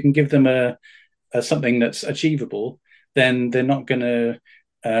 But if you can give them a something that's achievable, then they're not going to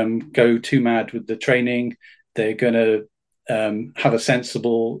go too mad with the training. They're going to have a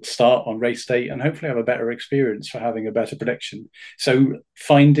sensible start on race day and hopefully have a better experience for having a better prediction. So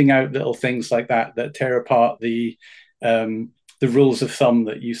finding out little things like that tear apart the rules of thumb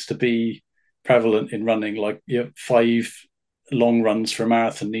that used to be prevalent in running, like 5 long runs for a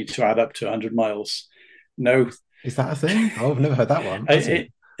marathon need to add up to 100 miles. No. Is that a thing? Oh, I've never heard that one.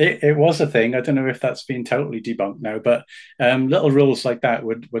 It was a thing. I don't know if that's been totally debunked now, but little rules like that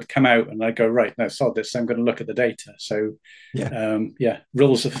would come out, and I go, right, no, sod this. I'm going to look at the data. So,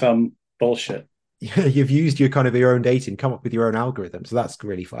 rules of thumb bullshit. Yeah, you've used your own data and come up with your own algorithm. So that's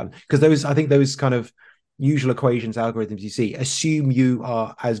really fun, because I think those kind of usual equations, algorithms you see assume you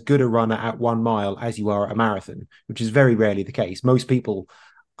are as good a runner at 1 mile as you are at a marathon, which is very rarely the case. Most people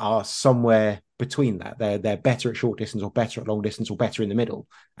are somewhere between that. They're better at short distance or better at long distance or better in the middle,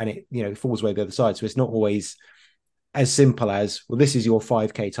 and it falls away the other side. So it's not always as simple as, well, this is your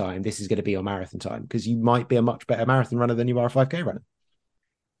 5K time, this is going to be your marathon time, because you might be a much better marathon runner than you are a 5K runner.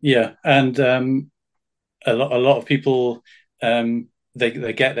 Yeah, and a lot of people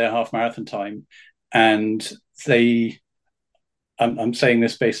they get their half marathon time, and I'm saying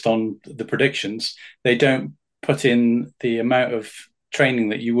this based on the predictions. They don't put in the amount of training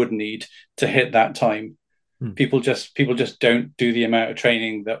that you would need to hit that time. People just don't do the amount of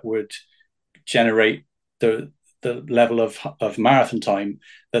training that would generate the level of marathon time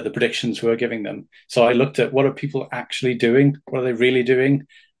that the predictions were giving them. So I looked at, what are people actually doing? What are they really doing?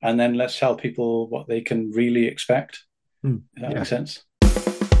 And then let's tell people what they can really expect. If that makes sense.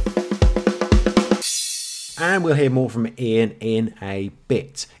 And we'll hear more from Ian in a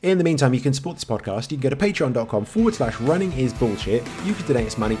bit. In the meantime, you can support this podcast. You can go to patreon.com/runningisbullshit. You can donate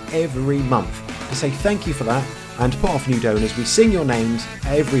us money every month. To say thank you for that and to put off new donors, we sing your names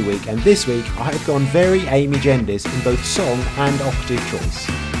every week. And this week, I have gone very Amy Genders in both song and octave choice.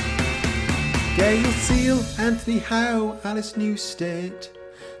 Gail Seal, Anthony Howe, Alice Newstead,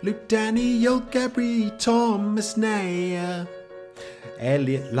 Luke Daniel, Gabri, Thomas Nayer,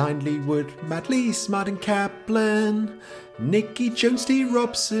 Elliot Lindley Wood, Matt Lees, Martin Kaplan, Nicky Jones, T.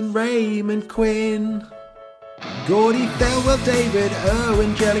 Robson, Raymond Quinn, Gordy Thelwell, David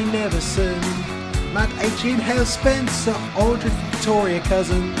Irwin, Jelly Neverson, Matt H. Ian Hale, Spencer, Aldrich, Victoria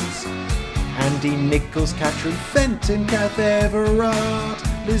Cousins, Andy Nichols, Catherine Fenton, Kath Everard,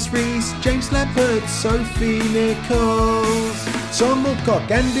 Liz Reese, James Leopard, Sophie Nichols, Tom Wilcock,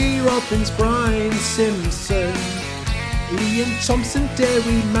 Andy Robbins, Brian Simpson, Ian Thompson,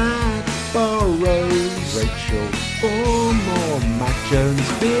 Derry, Matt Burrows, Rachel Ormore, Matt Jones,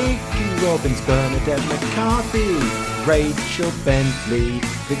 Vicky Robbins, Bernadette McCarthy, Rachel Bentley,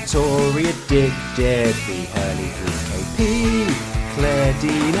 Victoria Dick, Debbie Hurley, Drew KP, Claire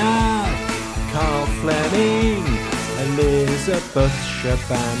Dina, Carl Fleming, Elizabeth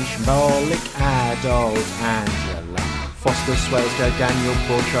Shaban, Shmolik Adolf, Angela Foster, Swellsdale, Daniel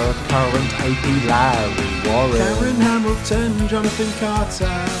Porcher, current AP Larry Warren, Karen Hamilton, Jonathan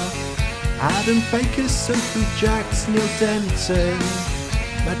Carter, Adam Baker, Sophie Jacks, Neil Denton,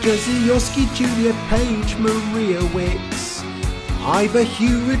 Matt Jozioski, Julia Page, Maria Wicks, Ivor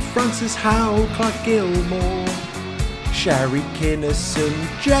Hewitt, Francis Howell, Clark Gilmore, Sherry Kinnison,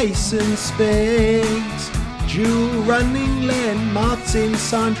 Jason Spiggs, Jewel Running, Len Martin,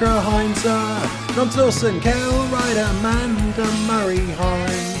 Sandra Heinzer, Rob Dawson, Kel Ryder, Amanda Murray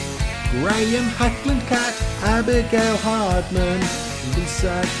Hind, Graham Hackland Cat, Abigail Hardman,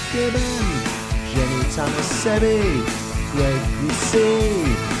 Lisa Gibbon, Jenny Tanasebi, Greg C,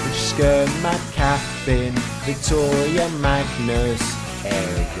 Richska McCaffin, Victoria Magnus,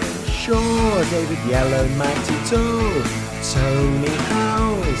 Eric Shaw, David Yellow, Matty Toll, Tony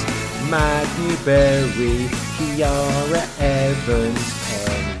Howes, Matt Newberry, Kiara Evans,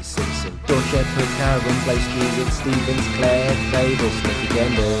 Penny Simpson, Dawn Shepherd, Karen Blaze, Juliet Stevens, Claire Fables, Nicky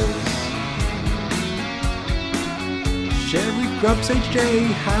Genders, Sherry Grubbs,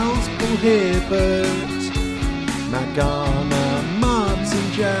 HJ Howes, Paul Hibbert, Matt Garner,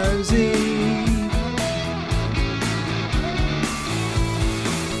 Martin Josie.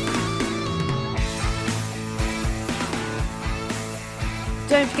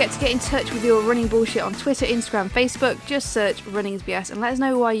 Don't forget to get in touch with your running bullshit on Twitter, Instagram, Facebook. Just search Running's BS and let us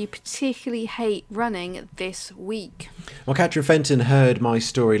know why you particularly hate running this week. Well, Catherine Fenton heard my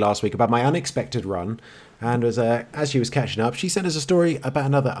story last week about my unexpected run, and as she was catching up, she sent us a story about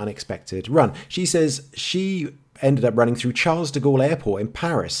another unexpected run. She says she ended up running through Charles de Gaulle Airport in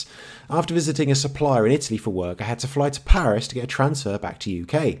Paris. After visiting a supplier in Italy for work, I had to fly to Paris to get a transfer back to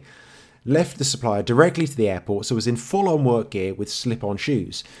UK. Left the supplier directly to the airport, so was in full-on work gear with slip-on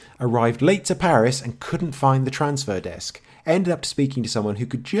shoes. Arrived late to Paris and couldn't find the transfer desk. Ended up speaking to someone who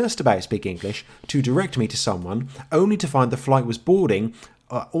could just about speak English to direct me to someone, only to find the flight was boarding,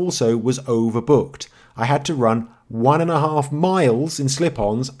 also was overbooked. I had to run 1.5 miles in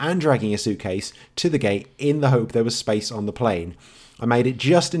slip-ons and dragging a suitcase to the gate in the hope there was space on the plane. I made it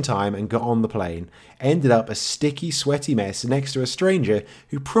just in time and got on the plane. Ended up a sticky, sweaty mess next to a stranger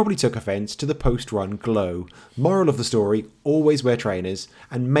who probably took offence to the post-run glow. Moral of the story, always wear trainers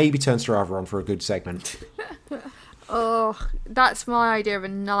and maybe turn Strava on for a good segment. Oh, that's my idea of a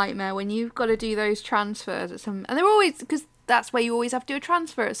nightmare when you've got to do those transfers at some... And they're always... Because that's where you always have to do a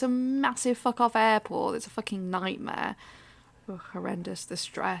transfer at some massive fuck-off airport. It's a fucking nightmare. Oh, horrendous. The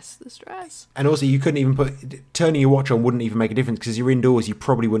stress. And also, you couldn't even turning your watch on wouldn't even make a difference because you're indoors, you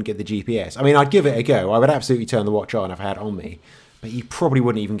probably wouldn't get the GPS. I mean, I'd give it a go. I would absolutely turn the watch on if I had it on me. but you probably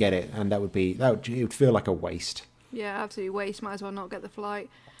wouldn't even get it, and it would feel like a waste. Yeah, absolutely waste. Might as well not get the flight.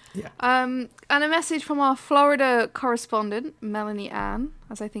 Yeah. And a message from our Florida correspondent, Melanie Ann,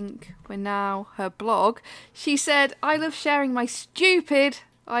 as I think we're now her blog. She said, I love sharing my stupid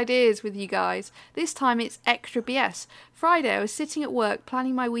ideas with you guys. This time it's extra BS. Friday, I was sitting at work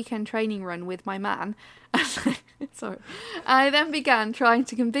planning my weekend training run with my man. Sorry. I then began trying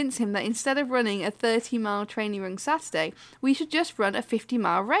to convince him that instead of running a 30-mile training run Saturday, we should just run a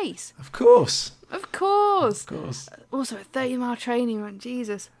 50-mile race. Of course. Of course. Of course. Also, a 30-mile training run,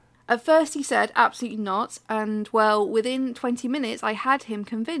 Jesus. At first he said absolutely not, and well, within 20 minutes I had him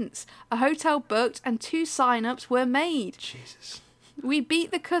convinced. A hotel booked and 2 sign-ups were made. Jesus. We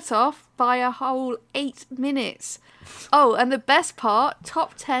beat the cut-off by a whole 8 minutes. Oh, and the best part,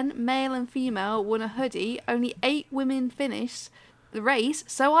 top 10 male and female won a hoodie. Only 8 women finished the race,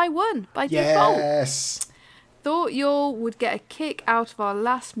 so I won by default. Yes. Thought y'all would get a kick out of our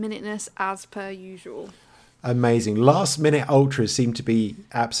last-minuteness as per usual. Amazing. Last minute ultras seem to be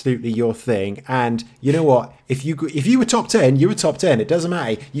absolutely your thing. And you know what? If you were top 10, you were top 10. It doesn't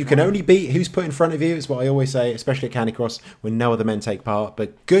matter. You can only beat who's put in front of you. It's what I always say, especially at Canicross when no other men take part.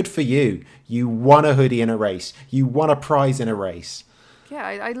 But good for you. You won a hoodie in a race. You won a prize in a race. Yeah,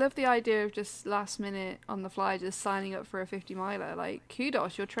 I love the idea of just last minute on the fly, just signing up for a 50 miler. Like,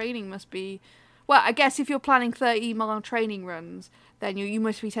 kudos, your training must be... Well, I guess if you're planning 30-mile training runs, then you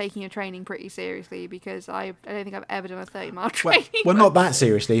must be taking your training pretty seriously, because I don't think I've ever done a 30-mile training Well, run. not that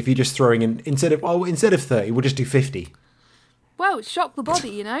seriously. If you're just throwing in, instead of 30, we'll just do 50. Well, shock the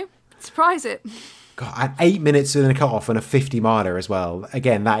body, you know? Surprise it. God, and 8 minutes in a cut-off and a 50 miler as well.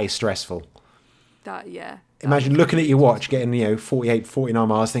 Again, that is stressful. Imagine looking at your watch, getting 48, 49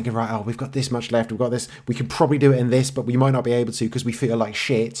 miles, thinking, right, oh, we've got this much left, we've got this, we can probably do it in this, but we might not be able to because we feel like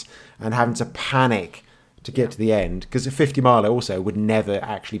shit, and having to panic to get to the end, because a 50 miler also would never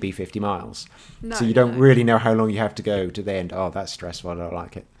actually be 50 miles. No, so you don't really know how long you have to go to the end. Oh, that's stressful, I don't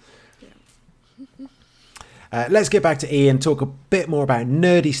like it. Yeah. Let's get back to Ian, talk a bit more about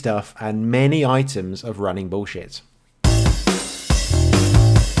nerdy stuff and many items of running bullshit.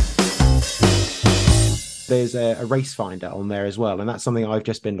 There's a race finder on there as well, and that's something I've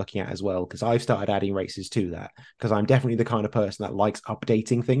just been looking at as well, because I've started adding races to that, because I'm definitely the kind of person that likes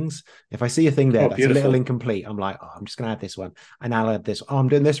updating things. If I see a thing there that's beautiful, a little incomplete, I'm like, oh, I'm just going to add this one, and I'll add this. Oh, I'm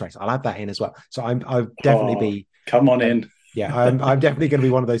doing this race, I'll add that in as well. So I've definitely be come on in. Yeah, I'm definitely going to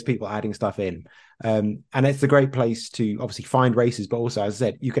be one of those people adding stuff in, and it's a great place to obviously find races, but also, as I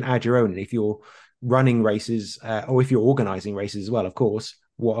said, you can add your own. And if you're running races, or if you're organising races as well, of course.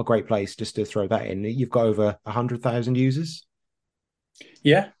 What a great place just to throw that in. You've got over 100,000 users.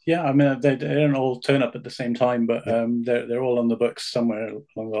 Yeah. I mean, they don't all turn up at the same time, but they're all on the books somewhere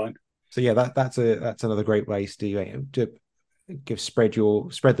along the line. So yeah, that's another great place to spread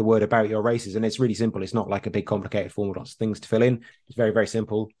the word about your races. And it's really simple. It's not like a big complicated form with lots of things to fill in. It's very, very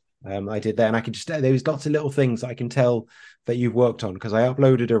simple. I did that, and I could just there was lots of little things I can tell that you've worked on, because I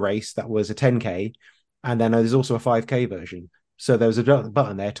uploaded a race that was a 10k, and then there's also a 5k version. So there was a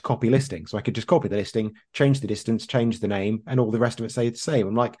button there to copy listing. So I could just copy the listing, change the distance, change the name, and all the rest of it stay the same.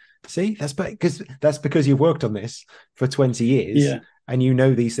 I'm like, see, that's because you've worked on this for 20 years, and you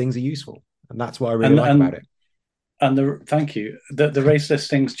know these things are useful. And that's what I really like about it. And thank you. The race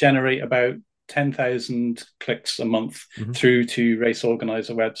listings generate about 10,000 clicks a month through to race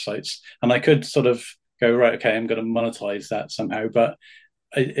organizer websites. And I could sort of go, right, okay, I'm going to monetize that somehow. But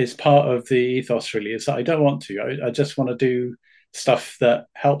it's part of the ethos, really, is that I don't want to. I just want to do stuff that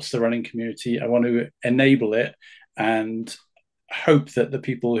helps the running community. I want to enable it and hope that the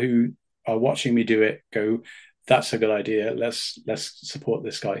people who are watching me do it go, that's a good idea. Let's support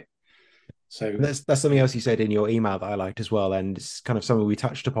this guy. So that's something else you said in your email that I liked as well, and it's kind of something we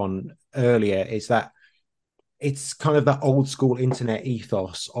touched upon earlier, is that it's kind of that old school internet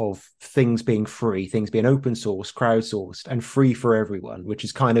ethos of things being free, things being open source, crowdsourced, and free for everyone, which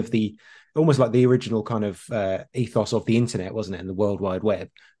is kind of almost like the original kind of ethos of the internet, wasn't it? And the World Wide Web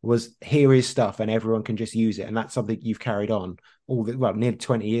was, here is stuff and everyone can just use it. And that's something you've carried on nearly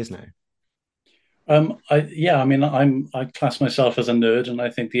 20 years now. I class myself as a nerd, and I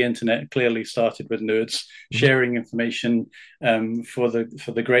think the internet clearly started with nerds sharing information for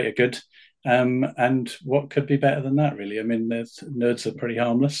the greater good. And what could be better than that, really? I mean, nerds are pretty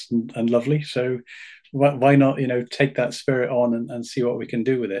harmless and lovely, so why not, take that spirit on and see what we can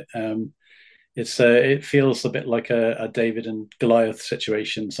do with it. It feels a bit like a David and Goliath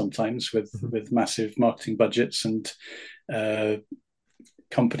situation sometimes with massive marketing budgets and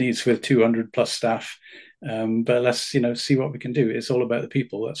companies with 200 plus staff. But let's see what we can do. It's all about the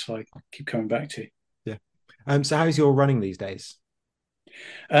people. That's what I keep coming back to. Yeah. So how's your running these days?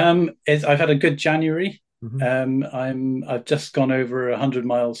 I've had a good January. Hmm. I've just gone over 100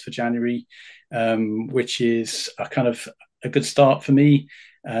 miles for January, which is a kind of a good start for me.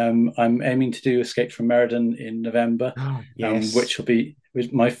 I'm aiming to do Escape from Meriden in November, Oh, yes. which will be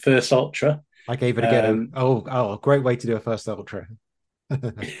my first ultra. I gave it a go. Um, Oh, great way to do a first ultra.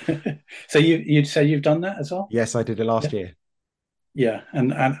 so you'd say you've done that as well? Yes, I did it last Yeah, year. yeah.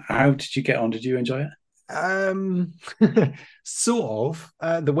 And how did you get on? Did you enjoy it? Um, sort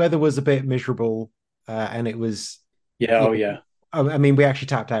of. The weather was a bit miserable, and it was, Yeah, yeah. oh yeah, I mean, we actually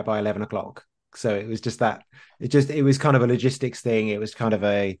tapped out by 11 o'clock, so it was just that. It was kind of a logistics thing. It was kind of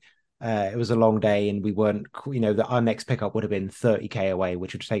it was a long day, and we weren't, our next pickup would have been 30K away,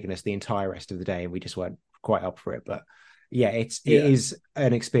 which would have taken us the entire rest of the day, and we just weren't quite up for it. But yeah, it yeah, is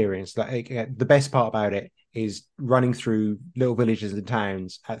an experience. Like the best part about it is running through little villages and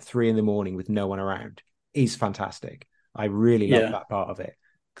towns at 3 in the morning with no one around is fantastic. I really loved yeah, that part of it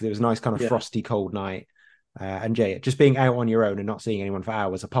because it was a nice kind of yeah. frosty cold night. And yeah, just being out on your own and not seeing anyone for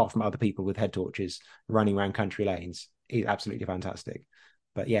hours, apart from other people with head torches running around country lanes, is absolutely fantastic.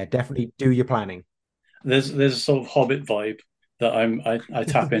 But yeah, definitely do your planning. There's a sort of Hobbit vibe that I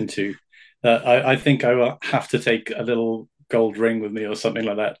tap into. That I think I will have to take a little gold ring with me or something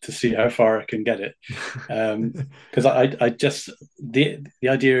like that to see how far I can get it. Because I just the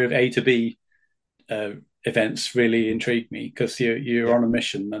idea of A to B uh, events really intrigue me because you're Yeah, on a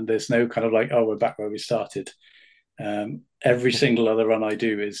mission and there's no kind of like, oh, we're back where we started. Every single other run I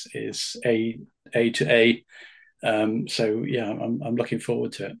do is A to A. So yeah, I'm looking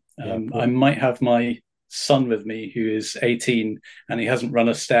forward to it. yeah. I might have my son with me who is 18 and he hasn't run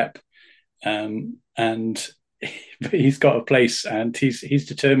a step, and he's got a place and he's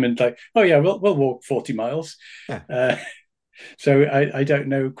determined like, oh yeah, we'll walk 40 miles. Yeah. Uh, so I don't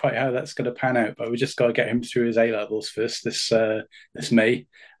know quite how that's going to pan out, but we just got to get him through his A levels first this May,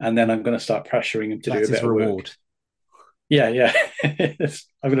 and then I'm going to start pressuring him to do a That's his bit of work. reward. Yeah, yeah.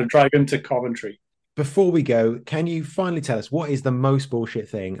 I'm going to drive him to Coventry. Before we go, can you finally tell us what is the most bullshit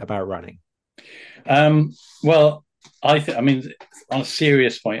thing about running? Well, I mean, on a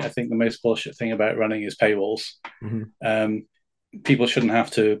serious point, I think the most bullshit thing about running is paywalls. Mm-hmm. Um, People shouldn't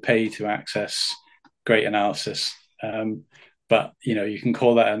have to pay to access great analysis. But you can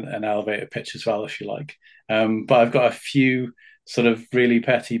call that an elevator pitch as well if you like. But I've got a few sort of really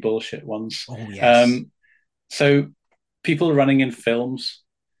petty bullshit ones. Oh, yes. Um, so people running in films,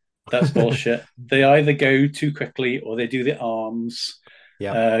 that's bullshit. They either go too quickly or they do the arms,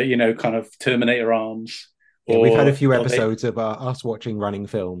 Yeah. kind of Terminator arms, Yeah, we've had a few or they, episodes of us watching running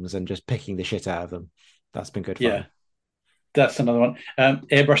films and just picking the shit out of them. That's been good yeah, fun. that's another one.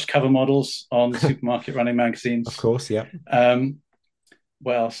 Airbrush cover models on supermarket running Of magazines. course, yeah. Um,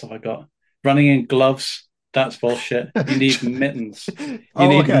 what else have I got? Running in gloves. That's bullshit. You need mittens. You Oh,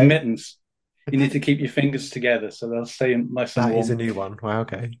 need okay. mittens. You need to keep your fingers together so they'll stay nice and That is a warm. new one. Wow,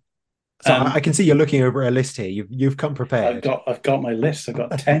 okay. So I And can see you're looking over a list here. You've come I've prepared. got I've got my list. I've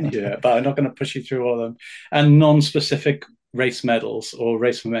got 10 here, but I'm not going to push you through all of them. And non-specific race medals or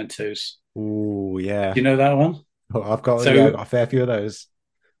race mementos. Oh, Do yeah. you know that one? Oh, I've So got a fair few of those.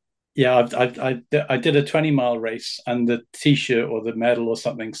 yeah, I did a 20-mile race, and the T-shirt or the medal or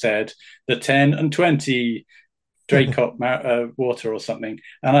something said the 10 and 20 Draycott water or something,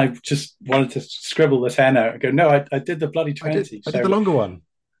 and I just wanted to scribble the 10 out and go, no, I did the bloody twenty. I did the So longer one.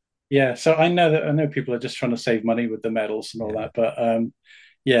 yeah, so I know people are just trying to save money with the medals and all Yeah. that, but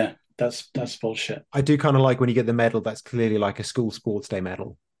yeah, that's bullshit. I do kind of like when you get the medal that's clearly like a school sports day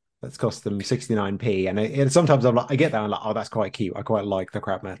medal that's cost them 69p. And sometimes I get that, I'm like, oh, that's quite cute. I quite like the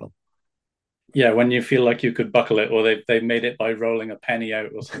crab medal. Yeah, when you feel like you could buckle it, or they made it by rolling a penny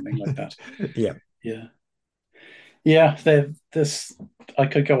out or something like that. Yeah. Yeah, yeah. This I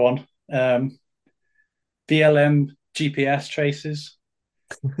could go on. BLM GPS traces.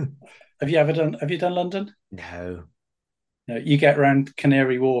 Have you done London? No. You get around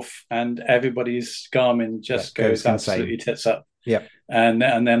Canary Wharf and everybody's Garmin Yeah. just Goes goes insane. absolutely tits up. Yeah. And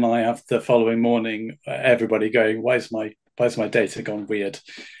then I have the following morning everybody going, why's my data gone weird?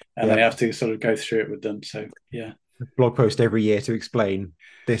 And I Yeah. have to sort of go through it with them. So yeah, Blog post every year to explain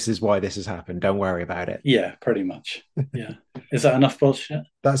this is why this has happened. Don't worry about it. yeah, pretty much. Yeah, is that enough bullshit?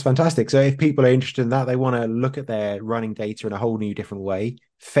 That's fantastic. So if people are interested in that, they want to look at their running data in a whole new different way,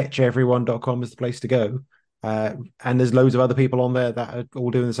 fetcheveryone.com is the place to go. And there's loads of other people on there that are all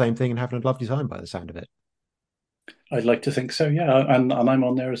doing the same thing and having a lovely time by the sound of it. I'd like to think so. Yeah, and I'm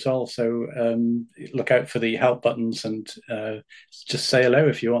on there as well. So look out for the help buttons and just say hello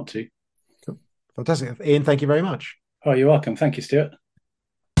if you want to. Cool. Fantastic. Ian, thank you very much. Oh, you're welcome. Thank you, Stuart.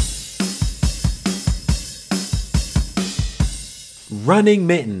 Running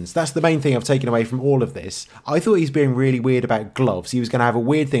mittens. That's the main thing I've taken away from all of this. I thought he's being really weird about gloves. He was going to have a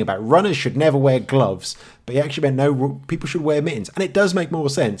weird thing about runners should never wear gloves, but he actually meant no, people should wear mittens. And it does make more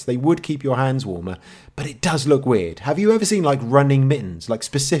sense. They would keep your hands warmer, but it does look weird. Have you ever seen like running mittens, like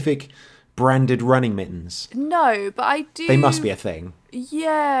specific branded running mittens? No, but I do. They must be a thing.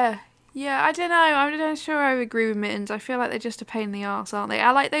 Yeah. Yeah, I don't know. I'm not sure I agree with mittens. I feel like they're just a pain in the arse, aren't they?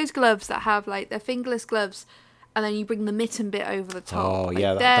 I like those gloves that have like they're fingerless gloves, and then you bring the mitten bit over the top. Oh, like,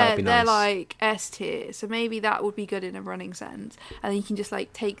 yeah, that'd be nice. They're like S tier, so maybe that would be good in a running sense. And then you can just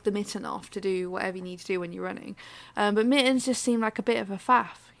like take the mitten off to do whatever you need to do when you're running. But mittens just seem like a bit of a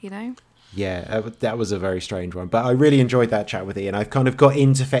faff, you know? Yeah, that was a very strange one. But I really enjoyed that chat with Ian. I've kind of got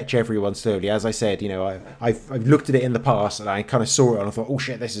into Fetch Everyone slowly. As I said, you know, I've looked at it in the past and I kind of saw it and I thought, oh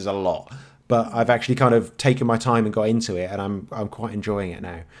shit, this is a lot. But I've actually kind of taken my time and got into it, and I'm quite enjoying it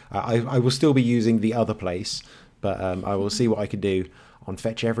now. I will still be using the other place, but I will see what I can do on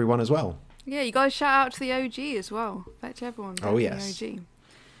Fetch Everyone as well. Yeah, you guys shout out to the OG as well. Fetch Everyone. Oh, yes. The OG.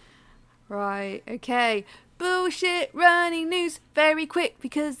 Right, okay. Bullshit running news very quick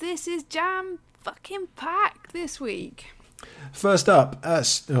because this is jam fucking packed this week. First up,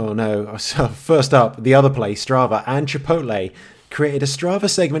 first up, the other place, Strava and Chipotle created a Strava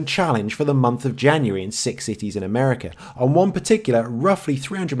segment challenge for the month of January in 6 cities in America on one particular, roughly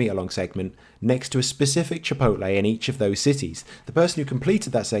 300 metre long segment next to a specific Chipotle in each of those cities. The person who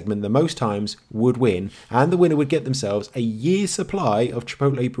completed that segment the most times would win, and the winner would get themselves a year's supply of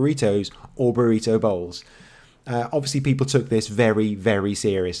Chipotle burritos or burrito bowls. Obviously, people took this very, very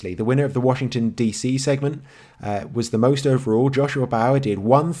seriously. The winner of the Washington, D.C. segment was the most overall. Joshua Bauer did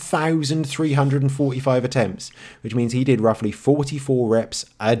 1,345 attempts, which means he did roughly 44 reps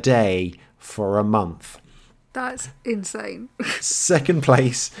a day for a month. That's insane. Second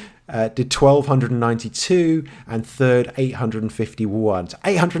place did 1,292 and third 851. So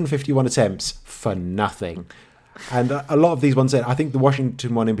 851 attempts for nothing. And a lot of these ones, I think the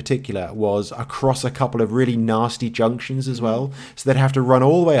Washington one in particular, was across a couple of really nasty junctions as well. So they'd have to run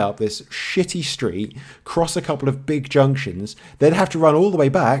all the way up this shitty street, cross a couple of big junctions, they'd have to run all the way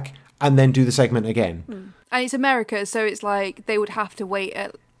back and then do the segment again. And it's America, so it's like they would have to wait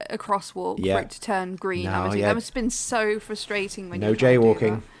at a crosswalk for it to turn green. That must have been so frustrating when no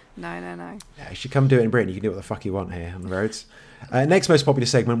jaywalking. No. Yeah, you should come do it in Britain. You can do what the fuck you want here on the roads. Next most popular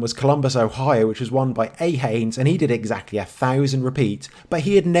segment was Columbus, Ohio, which was won by A. Haynes, and he did exactly 1,000 repeats, but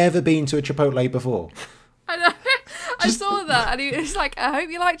he had never been to a Chipotle before. I know. I saw that, and he was like, I hope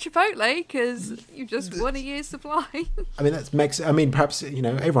you like Chipotle, because you just won a year's supply. I mean, perhaps, you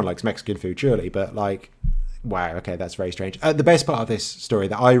know, everyone likes Mexican food, surely, but like, wow, okay, that's very strange. The best part of this story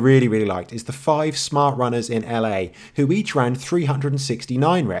that I really, really liked is the 5 smart runners in LA who each ran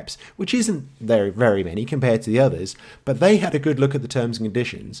 369 reps, which isn't very, very many compared to the others, but they had a good look at the terms and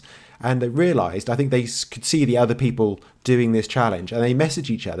conditions, and they realised, I think they could see the other people doing this challenge, and they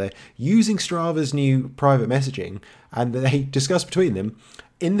messaged each other using Strava's new private messaging, and they discussed between them,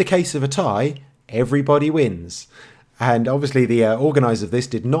 in the case of a tie, everybody wins. And obviously the organisers of this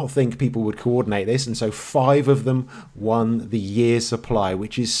did not think people would coordinate this, and so 5 of them won the year's supply,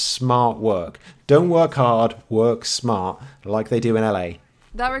 which is smart work. Don't work hard, work smart, like they do in LA.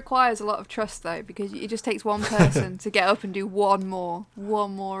 That requires a lot of trust, though, because it just takes one person to get up and do one more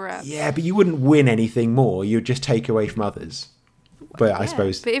rep. Yeah, but you wouldn't win anything more, you'd just take away from others. But I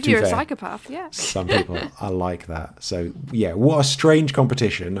suppose, but if you're a psychopath, yeah. Some people are like that. So, yeah, what a strange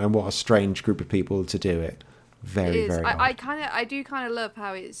competition, and what a strange group of people to do it. Very, very odd. I do kind of love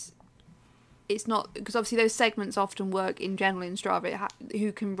how it's not, because obviously those segments often work in general in Strava,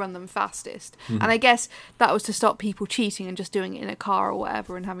 who can run them fastest. Mm-hmm. And I guess that was to stop people cheating and just doing it in a car or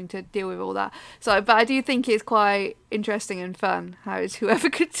whatever and having to deal with all that. So, but I do think it's quite interesting and fun how it's whoever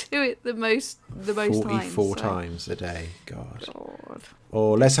could do it the most 44 times a day. God.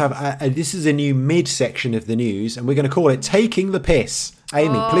 Or let's have this is a new mid section of the news, and we're going to call it Taking the Piss.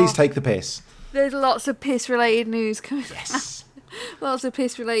 Amy, please take the piss. There's lots of piss-related news coming Yes. Lots of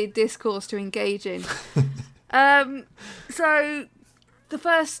piss-related discourse to engage in. So, the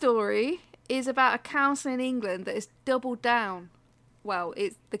first story is about a council in England that has doubled down. Well,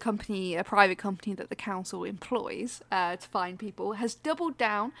 it's the company, a private company that the council employs to fine people, has doubled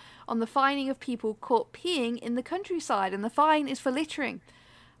down on the fining of people caught peeing in the countryside, and the fine is for littering.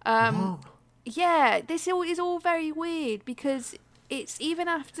 Yeah, this is all very weird because it's even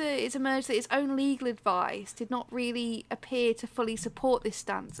after it's emerged that its own legal advice did not really appear to fully support this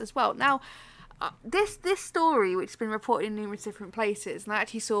stance as well. Now, this story, which has been reported in numerous different places, and I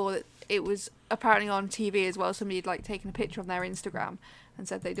actually saw that it was apparently on TV as well. Somebody had taken a picture on their Instagram, and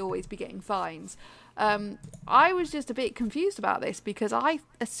said they'd always be getting fines. I was just a bit confused about this because I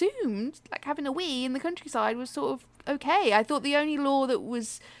assumed like having a wee in the countryside was sort of okay. I thought the only law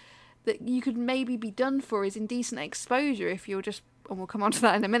that you could maybe be done for is indecent exposure if you're just, and we'll come on to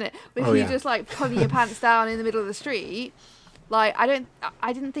that in a minute, but if you're just like pulling your pants down in the middle of the street, like I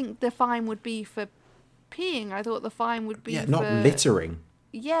didn't think the fine would be for peeing. I thought the fine would be for... not littering.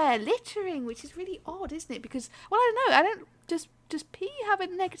 Yeah, littering, which is really odd, isn't it? Because, well, I don't know. Does pee have a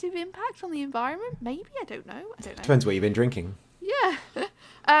negative impact on the environment? Maybe, I don't know. Depends what you've been drinking. Yeah.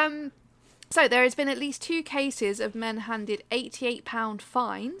 So there has been at least 2 cases of men handed £88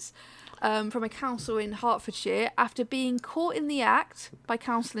 fines from a council in Hertfordshire after being caught in the act by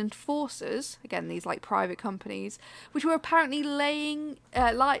council enforcers, again these like private companies, which were apparently lying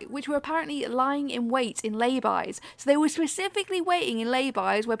in wait in lay-bys. So they were specifically waiting in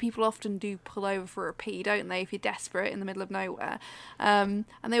lay-bys where people often do pull over for a pee, don't they, if you're desperate in the middle of nowhere. And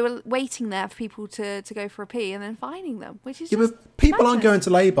they were waiting there for people to go for a pee and then fining them, which is just but people madness. aren't going to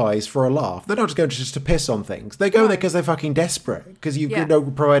lay-bys for a laugh. They're not just going just to piss on things. They go there because they're fucking desperate, because you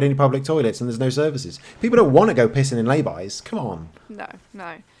don't provide any public toilets and there's no services. People don't want to go pissing in lay-bys. Come on.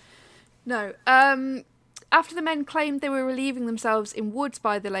 No. After the men claimed they were relieving themselves in woods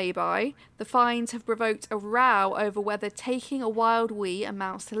by the lay-by, the fines have provoked a row over whether taking a wild wee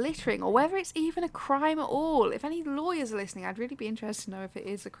amounts to littering or whether it's even a crime at all. If any lawyers are listening, I'd really be interested to know if it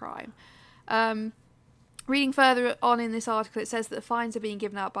is a crime. Reading further on in this article, it says that the fines are being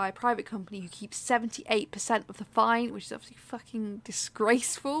given out by a private company who keeps 78% of the fine, which is obviously fucking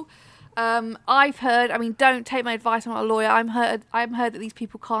disgraceful. I've heard, don't take my advice, I'm not a lawyer, I'm heard that these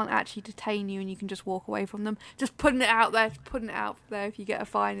people can't actually detain you and you can just walk away from them. Just putting it out there if you get a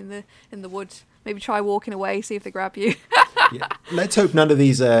fine in the woods. Maybe try walking away, see if they grab you. Yeah. Let's hope none of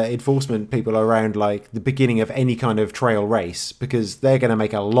these enforcement people are around like the beginning of any kind of trail race, because they're going to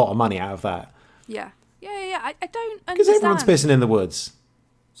make a lot of money out of that. Yeah. I don't understand. Because everyone's pissing in the woods.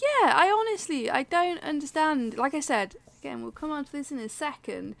 Yeah, I don't understand. Like I said, again, we'll come on to this in a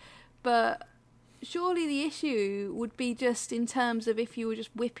second, but surely the issue would be just in terms of if you were just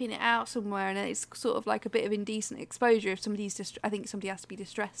whipping it out somewhere and it's sort of like a bit of indecent exposure. If I think somebody has to be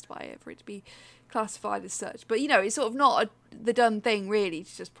distressed by it for it to be classified as such. But, it's sort of not the done thing, really,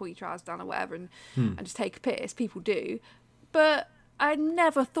 to just pull your trousers down or whatever and just take a piss. People do. But I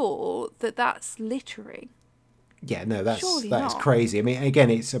never thought that that's littering. Yeah, no, that's not. crazy. Again,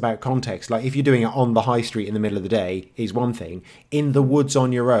 it's about context. Like, if you're doing it on the high street in the middle of the day is one thing. In the woods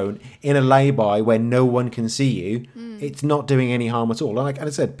on your own, in a lay-by where no one can see you, it's not doing any harm at all. Like I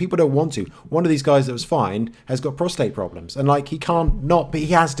said, people don't want to. One of these guys that was fined has got prostate problems, and he can't not, but he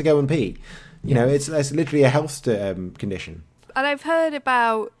has to go and pee. You know, it's literally a health condition. And I've heard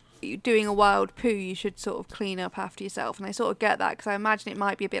about doing a wild poo, you should sort of clean up after yourself, and I sort of get that, because I imagine it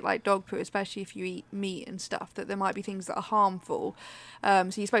might be a bit like dog poo, especially if you eat meat and stuff, that there might be things that are harmful,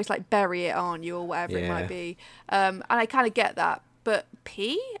 so you're supposed to bury it, aren't you, or whatever it might be, and I kind of get that, but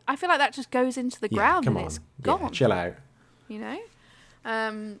pee, I feel like that just goes into the ground and it's gone. Yeah, chill out,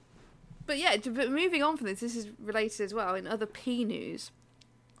 but moving on from this is related as well in other pee news.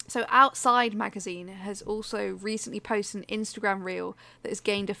 So Outside magazine has also recently posted an Instagram reel that has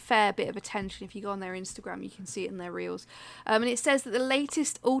gained a fair bit of attention. If you go on their Instagram, you can see it in their reels. And it says that the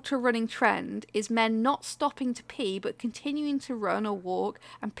latest ultra running trend is men not stopping to pee, but continuing to run or walk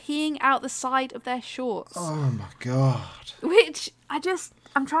and peeing out the side of their shorts. Oh my God. Which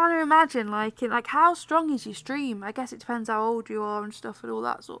I'm trying to imagine, how strong is your stream? I guess it depends how old you are and stuff and all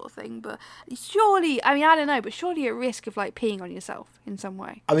that sort of thing. But surely, I don't know, but surely at risk of peeing on yourself in some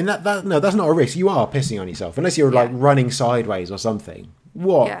way. No, that's not a risk. You are pissing on yourself, unless you're running sideways or something.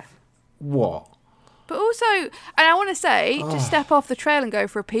 What? Yeah. What? But also, and I want to say, just step off the trail and go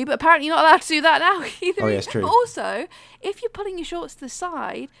for a pee, but apparently you're not allowed to do that now either. Oh, yeah, it's true. But also, if you're pulling your shorts to the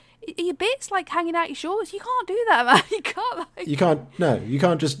side, your bits hanging out your shorts, you can't do that, man. You can't you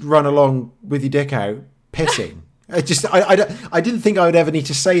can't just run along with your dick out pissing. I didn't think I would ever need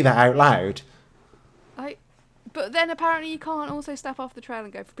to say that out loud. But then apparently you can't also step off the trail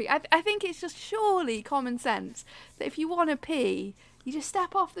and go for a pee. I think it's just surely common sense that if you want to pee, you just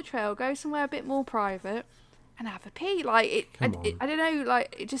step off the trail, go somewhere a bit more private, and have a pee. I don't know,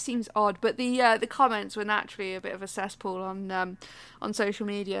 it just seems odd. But the comments were naturally a bit of a cesspool on social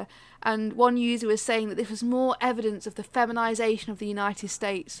media, and one user was saying that this was more evidence of the feminisation of the United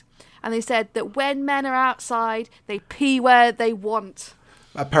States, and they said that when men are outside, they pee where they want.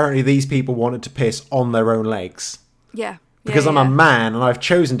 Apparently, these people wanted to piss on their own legs. Yeah. Because I'm a man and I've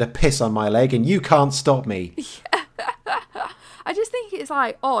chosen to piss on my leg, and you can't stop me. I just think it's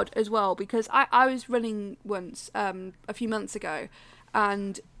odd as well, because I was running once a few months ago,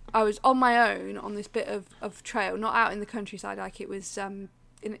 and I was on my own on this bit of trail, not out in the countryside, like it was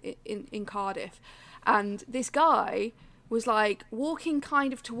in Cardiff, and this guy was like walking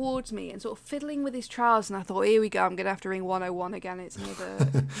kind of towards me and sort of fiddling with his trousers, and I thought, here we go, I'm gonna have to ring 101 again, it's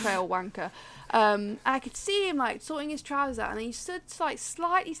another trail wanker. And I could see him like sorting his trousers out, and he stood like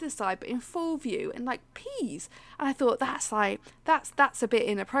slightly to the side but in full view and like peas, and I thought that's a bit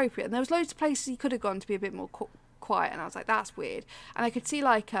inappropriate, and there was loads of places he could have gone to be a bit more quiet, and I was like, that's weird. And I could see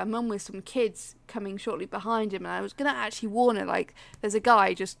like a mum with some kids coming shortly behind him, and I was gonna actually warn her, like, there's a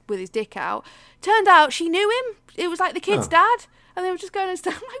guy just with his dick out. Turned out she knew him. It was like the kid's dad, and they were just going and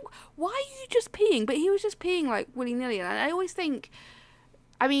stuff. I'm like, why are you just peeing? But he was just peeing like willy-nilly, and I always think,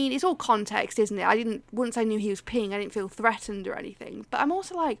 I mean, it's all context, isn't it? Once I knew he was peeing, I didn't feel threatened or anything, but I'm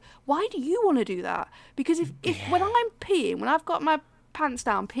also like, why do you want to do that? Because if when I'm peeing, when I've got my pants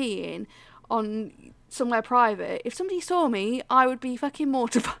down peeing on somewhere private, if somebody saw me, I would be fucking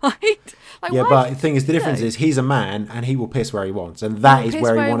mortified. Like, yeah, but the thing is, the difference is he's a man and he will piss where he wants, and that is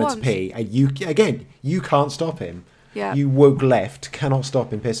where he wanted to pee. And you can't stop him. Yeah. You woke left cannot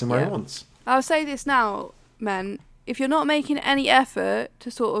stop him pissing where he wants. I'll say this now, men. If you're not making any effort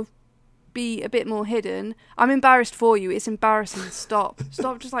to sort of be a bit more hidden, I'm embarrassed for you. It's embarrassing. Stop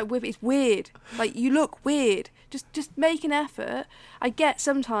just like whip it. It's weird. Like, you look weird. Just make an effort. I get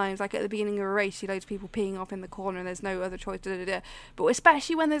sometimes, like at the beginning of a race, you see loads of people peeing off in the corner and there's no other choice, but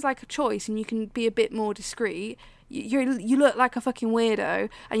especially when there's like a choice and you can be a bit more discreet, you look like a fucking weirdo,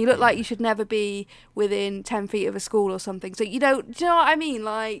 and you look like you should never be within 10 feet of a school or something. So do you know what I mean?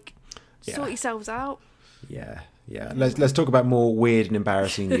 Like, sort yourselves out. Yeah. Let's talk about more weird and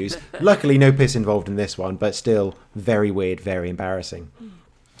embarrassing news. Luckily, no piss involved in this one, but still very weird, very embarrassing.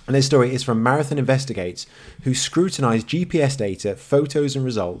 And this story is from Marathon Investigates, who scrutinised GPS data, photos and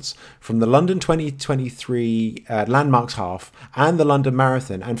results from the London 2023 Landmarks Half and the London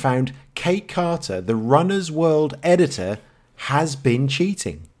Marathon, and found Kate Carter, the Runner's World editor, has been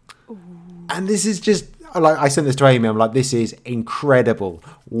cheating. Ooh. And this is just, like, I sent this to Amy, I'm like, this is incredible.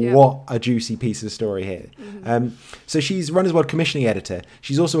 Yeah. What a juicy piece of story here. Mm-hmm. So she's Runner's World commissioning editor.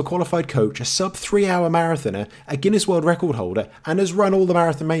 She's also a qualified coach, a sub 3 hour marathoner, a Guinness World Record holder, and has run all the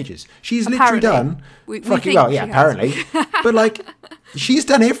marathon majors. She's literally done fucking well. Yeah, apparently. But like, she's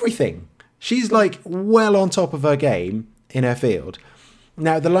done everything. She's like well on top of her game in her field.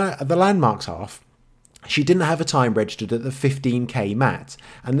 Now, the Landmarks Half, she didn't have a time registered at the 15k mat,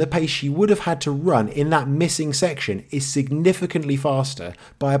 and the pace she would have had to run in that missing section is significantly faster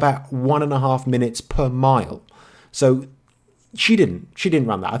by about 1.5 minutes per mile. So she didn't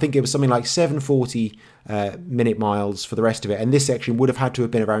run that. I think it was something like 7:40 minute miles for the rest of it, and this section would have had to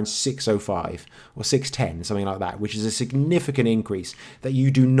have been around 6:05 or 6:10, something like that, which is a significant increase that you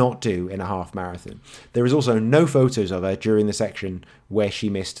do not do in a half marathon. There is also no photos of her during the section where she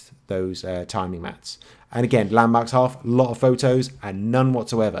missed those timing mats. And again, Landmarks Half, a lot of photos and none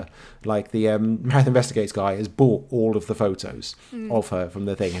whatsoever. Like, the Marathon Investigates guy has bought all of the photos of her from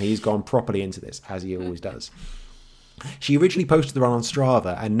the thing, and he's gone properly into this, as he always does. She originally posted the run on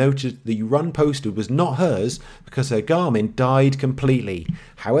Strava and noted the run posted was not hers because her Garmin died completely.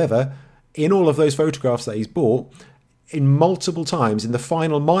 However, in all of those photographs that he's bought, in multiple times in the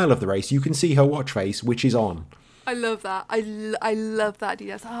final mile of the race, you can see her watch face, which is on. I love that. I love that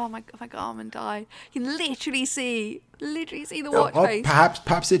detail. Oh my Garmin died. You can literally see the watch face.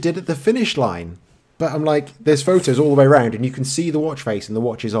 Perhaps it did at the finish line. But I'm like, there's photos all the way around and you can see the watch face and the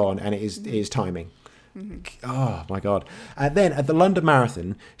watch is on and it is timing. Mm-hmm. Oh my God. And then at the London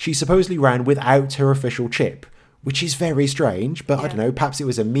Marathon, she supposedly ran without her official chip, which is very strange, but yeah. I don't know, perhaps it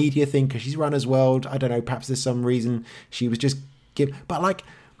was a media thing because she's Runner's World. I don't know, perhaps there's some reason she was just but like,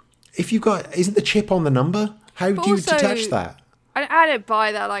 if you've got, isn't the chip on the number? How do you detach that? I don't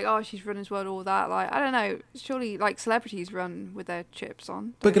buy that, like, oh, she's Runner's World, all that. Like, I don't know. Surely, like, celebrities run with their chips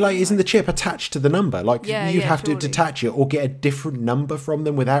on. But, like, isn't the chip attached to the number? Like, you'd have to detach it or get a different number from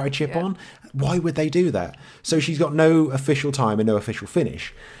them without a chip on. Why would they do that? So she's got no official time and no official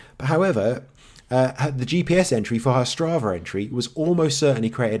finish. But, however, the GPS entry for her Strava entry was almost certainly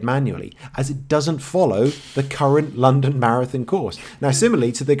created manually, as it doesn't follow the current London Marathon course. Now,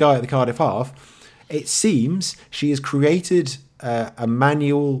 similarly to the guy at the Cardiff Half, it seems she has created a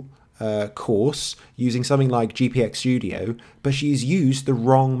manual course using something like GPX Studio, but she's used the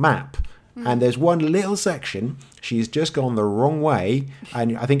wrong map. And there's one little section she's just gone the wrong way,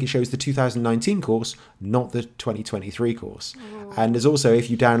 and I think it shows the 2019 course, not the 2023 course. And there's also, if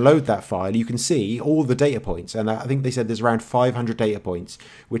you download that file, you can see all the data points, and I think they said there's around 500 data points,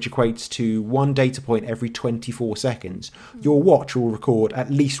 which equates to one data point every 24 seconds. Your watch will record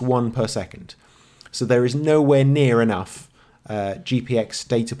at least one per second. So there is nowhere near enough GPX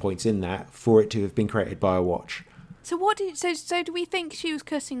data points in that for it to have been created by a watch. So so do we think she was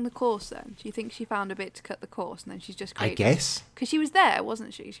cutting the course then? Do you think she found a bit to cut the course and then she's just created? I guess. Because she was there,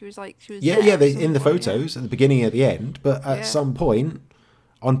 wasn't she? She was Yeah, there in the photos at the beginning and at the end, but at some point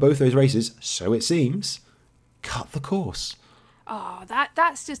on both those races, so it seems, cut the course. Oh,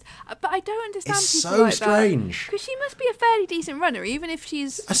 that's just... But I don't understand it's people so like strange. Because she must be a fairly decent runner, even if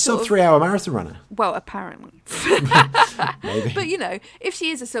she's... A sub 3 hour marathon runner. Well, apparently. Maybe. But, you know, if she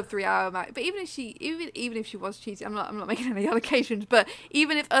is a sub 3 hour... But even if she was cheating, I'm not making any allegations, but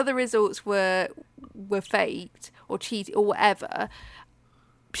even if other results were faked or cheated or whatever...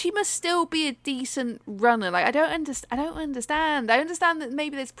 She must still be a decent runner. Like, I don't understand. I understand that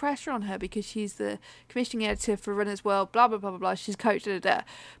maybe there's pressure on her because she's the commissioning editor for Runners World, blah, blah, blah, blah, blah. She's coached, da, da, da.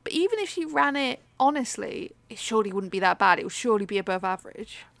 But even if she ran it honestly, it surely wouldn't be that bad. It would surely be above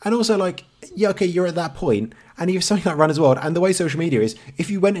average. And also, like, yeah, okay, you're at that point, and you have something like Runners World, and the way social media is,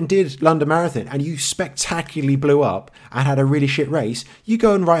 if you went and did London Marathon and you spectacularly blew up and had a really shit race, you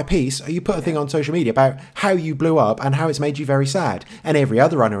go and write a piece, or you put a thing on social media about how you blew up and how it's made you very sad. And every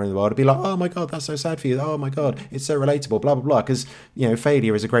other runner in the world would be like, oh my God, that's so sad for you. Oh my God, it's so relatable, blah, blah, blah. Because, you know,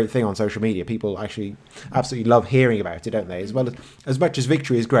 failure is a great thing on social media. People actually absolutely love hearing about it, don't they? As much as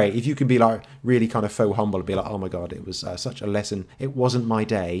victory is great, if you can be like really kind of faux humble and be like, oh my God, it was such a lesson. It wasn't my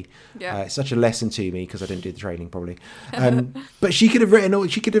day. Yeah. It's such a lesson to me because I didn't do the training probably. But she could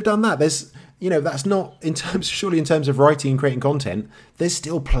have she could have done that. There's, you know, that's not in terms of writing and creating content, there's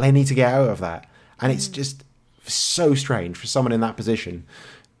still plenty to get out of that. And it's just so strange for someone in that position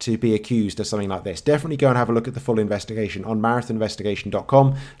to be accused of something like this. Definitely go and have a look at the full investigation on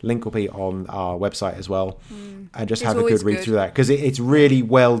marathonvestigation.com. Link will be on our website as well. And just have a good read through that, because it's really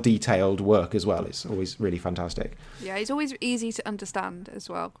well detailed work as well. It's always really fantastic. Yeah, it's always easy to understand as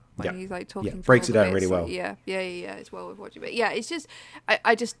well when he's like talking. Yeah, breaks it down really well. Yeah. It's well worth watching. But yeah, it's just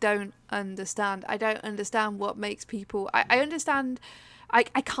I just don't understand. I don't understand what makes people. I understand. I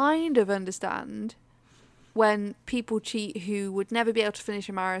kind of understand when people cheat who would never be able to finish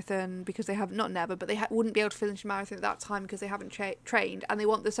a marathon because they have, not never, but they wouldn't be able to finish a marathon at that time because they haven't trained, and they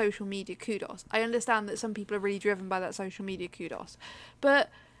want the social media kudos. I understand that some people are really driven by that social media kudos, but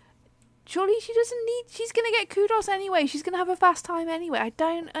surely she doesn't need, she's going to get kudos anyway. She's going to have a fast time anyway. I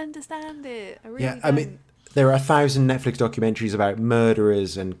don't understand it. I really don't. I mean, there are 1,000 Netflix documentaries about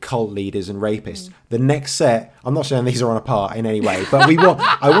murderers and cult leaders and rapists. The next set, I'm not saying these are on a par in any way, but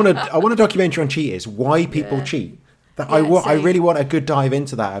I want a documentary on cheaters, why people cheat. I really want a good dive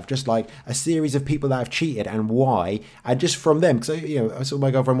into that, of just like a series of people that have cheated and why, and just from them. Because I saw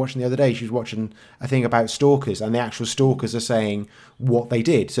my girlfriend watching the other day. She was watching a thing about stalkers, and the actual stalkers are saying what they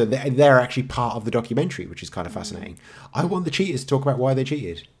did, so they're actually part of the documentary, which is kind of fascinating. I want the cheaters to talk about why they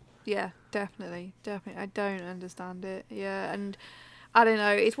cheated. Yeah, definitely. I don't understand it. Yeah, and I don't know.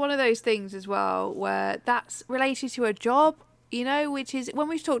 It's one of those things as well where that's related to a job, which is when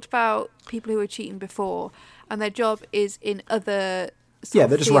we've talked about people who are cheating before and their job is in other they're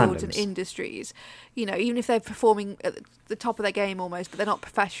just fields randoms. And industries. Even if they're performing at the top of their game almost, but they're not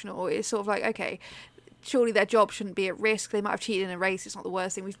professional, it's sort of like, okay, surely their job shouldn't be at risk. They might have cheated in a race. It's not the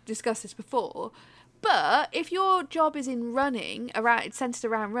worst thing. We've discussed this before. But if your job is in running, it's centered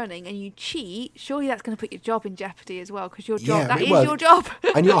around running, and you cheat, surely that's going to put your job in jeopardy as well, because your job, is your job.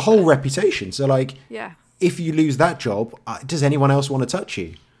 And your whole reputation. So, yeah. If you lose that job, does anyone else want to touch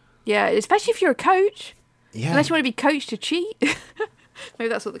you? Yeah, especially if you're a coach. Yeah. Unless you want to be coached to cheat. Maybe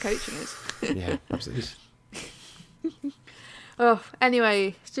that's what the coaching is. Yeah, absolutely.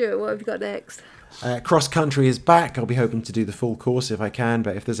 Anyway, Stuart, what have you got next? Cross country is back. I'll be hoping to do the full course if I can,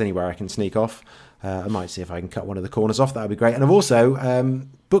 but if there's anywhere I can sneak off, I might see if I can cut one of the corners off. That would be great. And I've also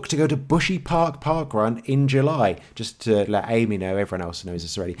booked to go to Bushy Park Parkrun in July, just to let Amy know. Everyone else knows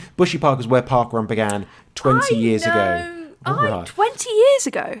this already. Bushy Park is where parkrun began 20 years ago. 20 years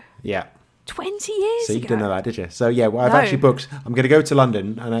ago? Yeah. 20 years ago. So you ago. didn't know that, did you? So yeah, I've actually booked. I'm going to go to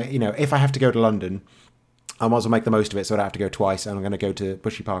London, and if I have to go to London, I might as well make the most of it, so I don't have to go twice. And I'm going to go to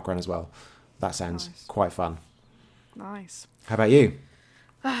Bushy Parkrun as well. That sounds quite fun. Nice. How about you?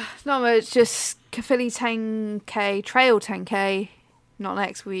 Not much, just Caerphilly 10k, Trail 10k, not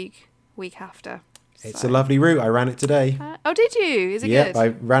next week, week after. It's a lovely route. I ran it today. Did you? Is it good? Yeah, I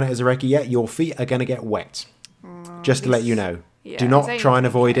ran it as a recce. Yeah, your feet are going to get wet. Just to let you know. Yeah, do not try and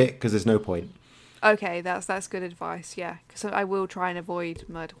avoid it, because there's no point. Okay, that's good advice, yeah. Because I will try and avoid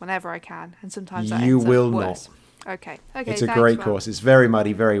mud whenever I can, and sometimes that you ends will up worse. not. Okay. It's a great course. It's very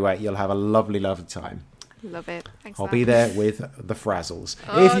muddy, very wet. You'll have a lovely, lovely time. Love it. Thanks, I'll man. be there with the frazzles.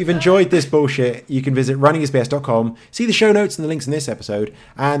 If you've enjoyed this bullshit, you can visit runningisbs.com, see the show notes and the links in this episode,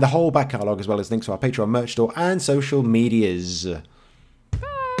 and the whole back catalogue, as well as links to our Patreon merch store and social medias.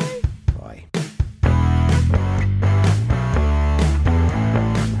 Bye. Bye.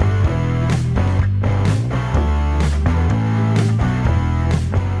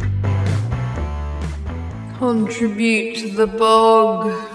 Contribute to the bog.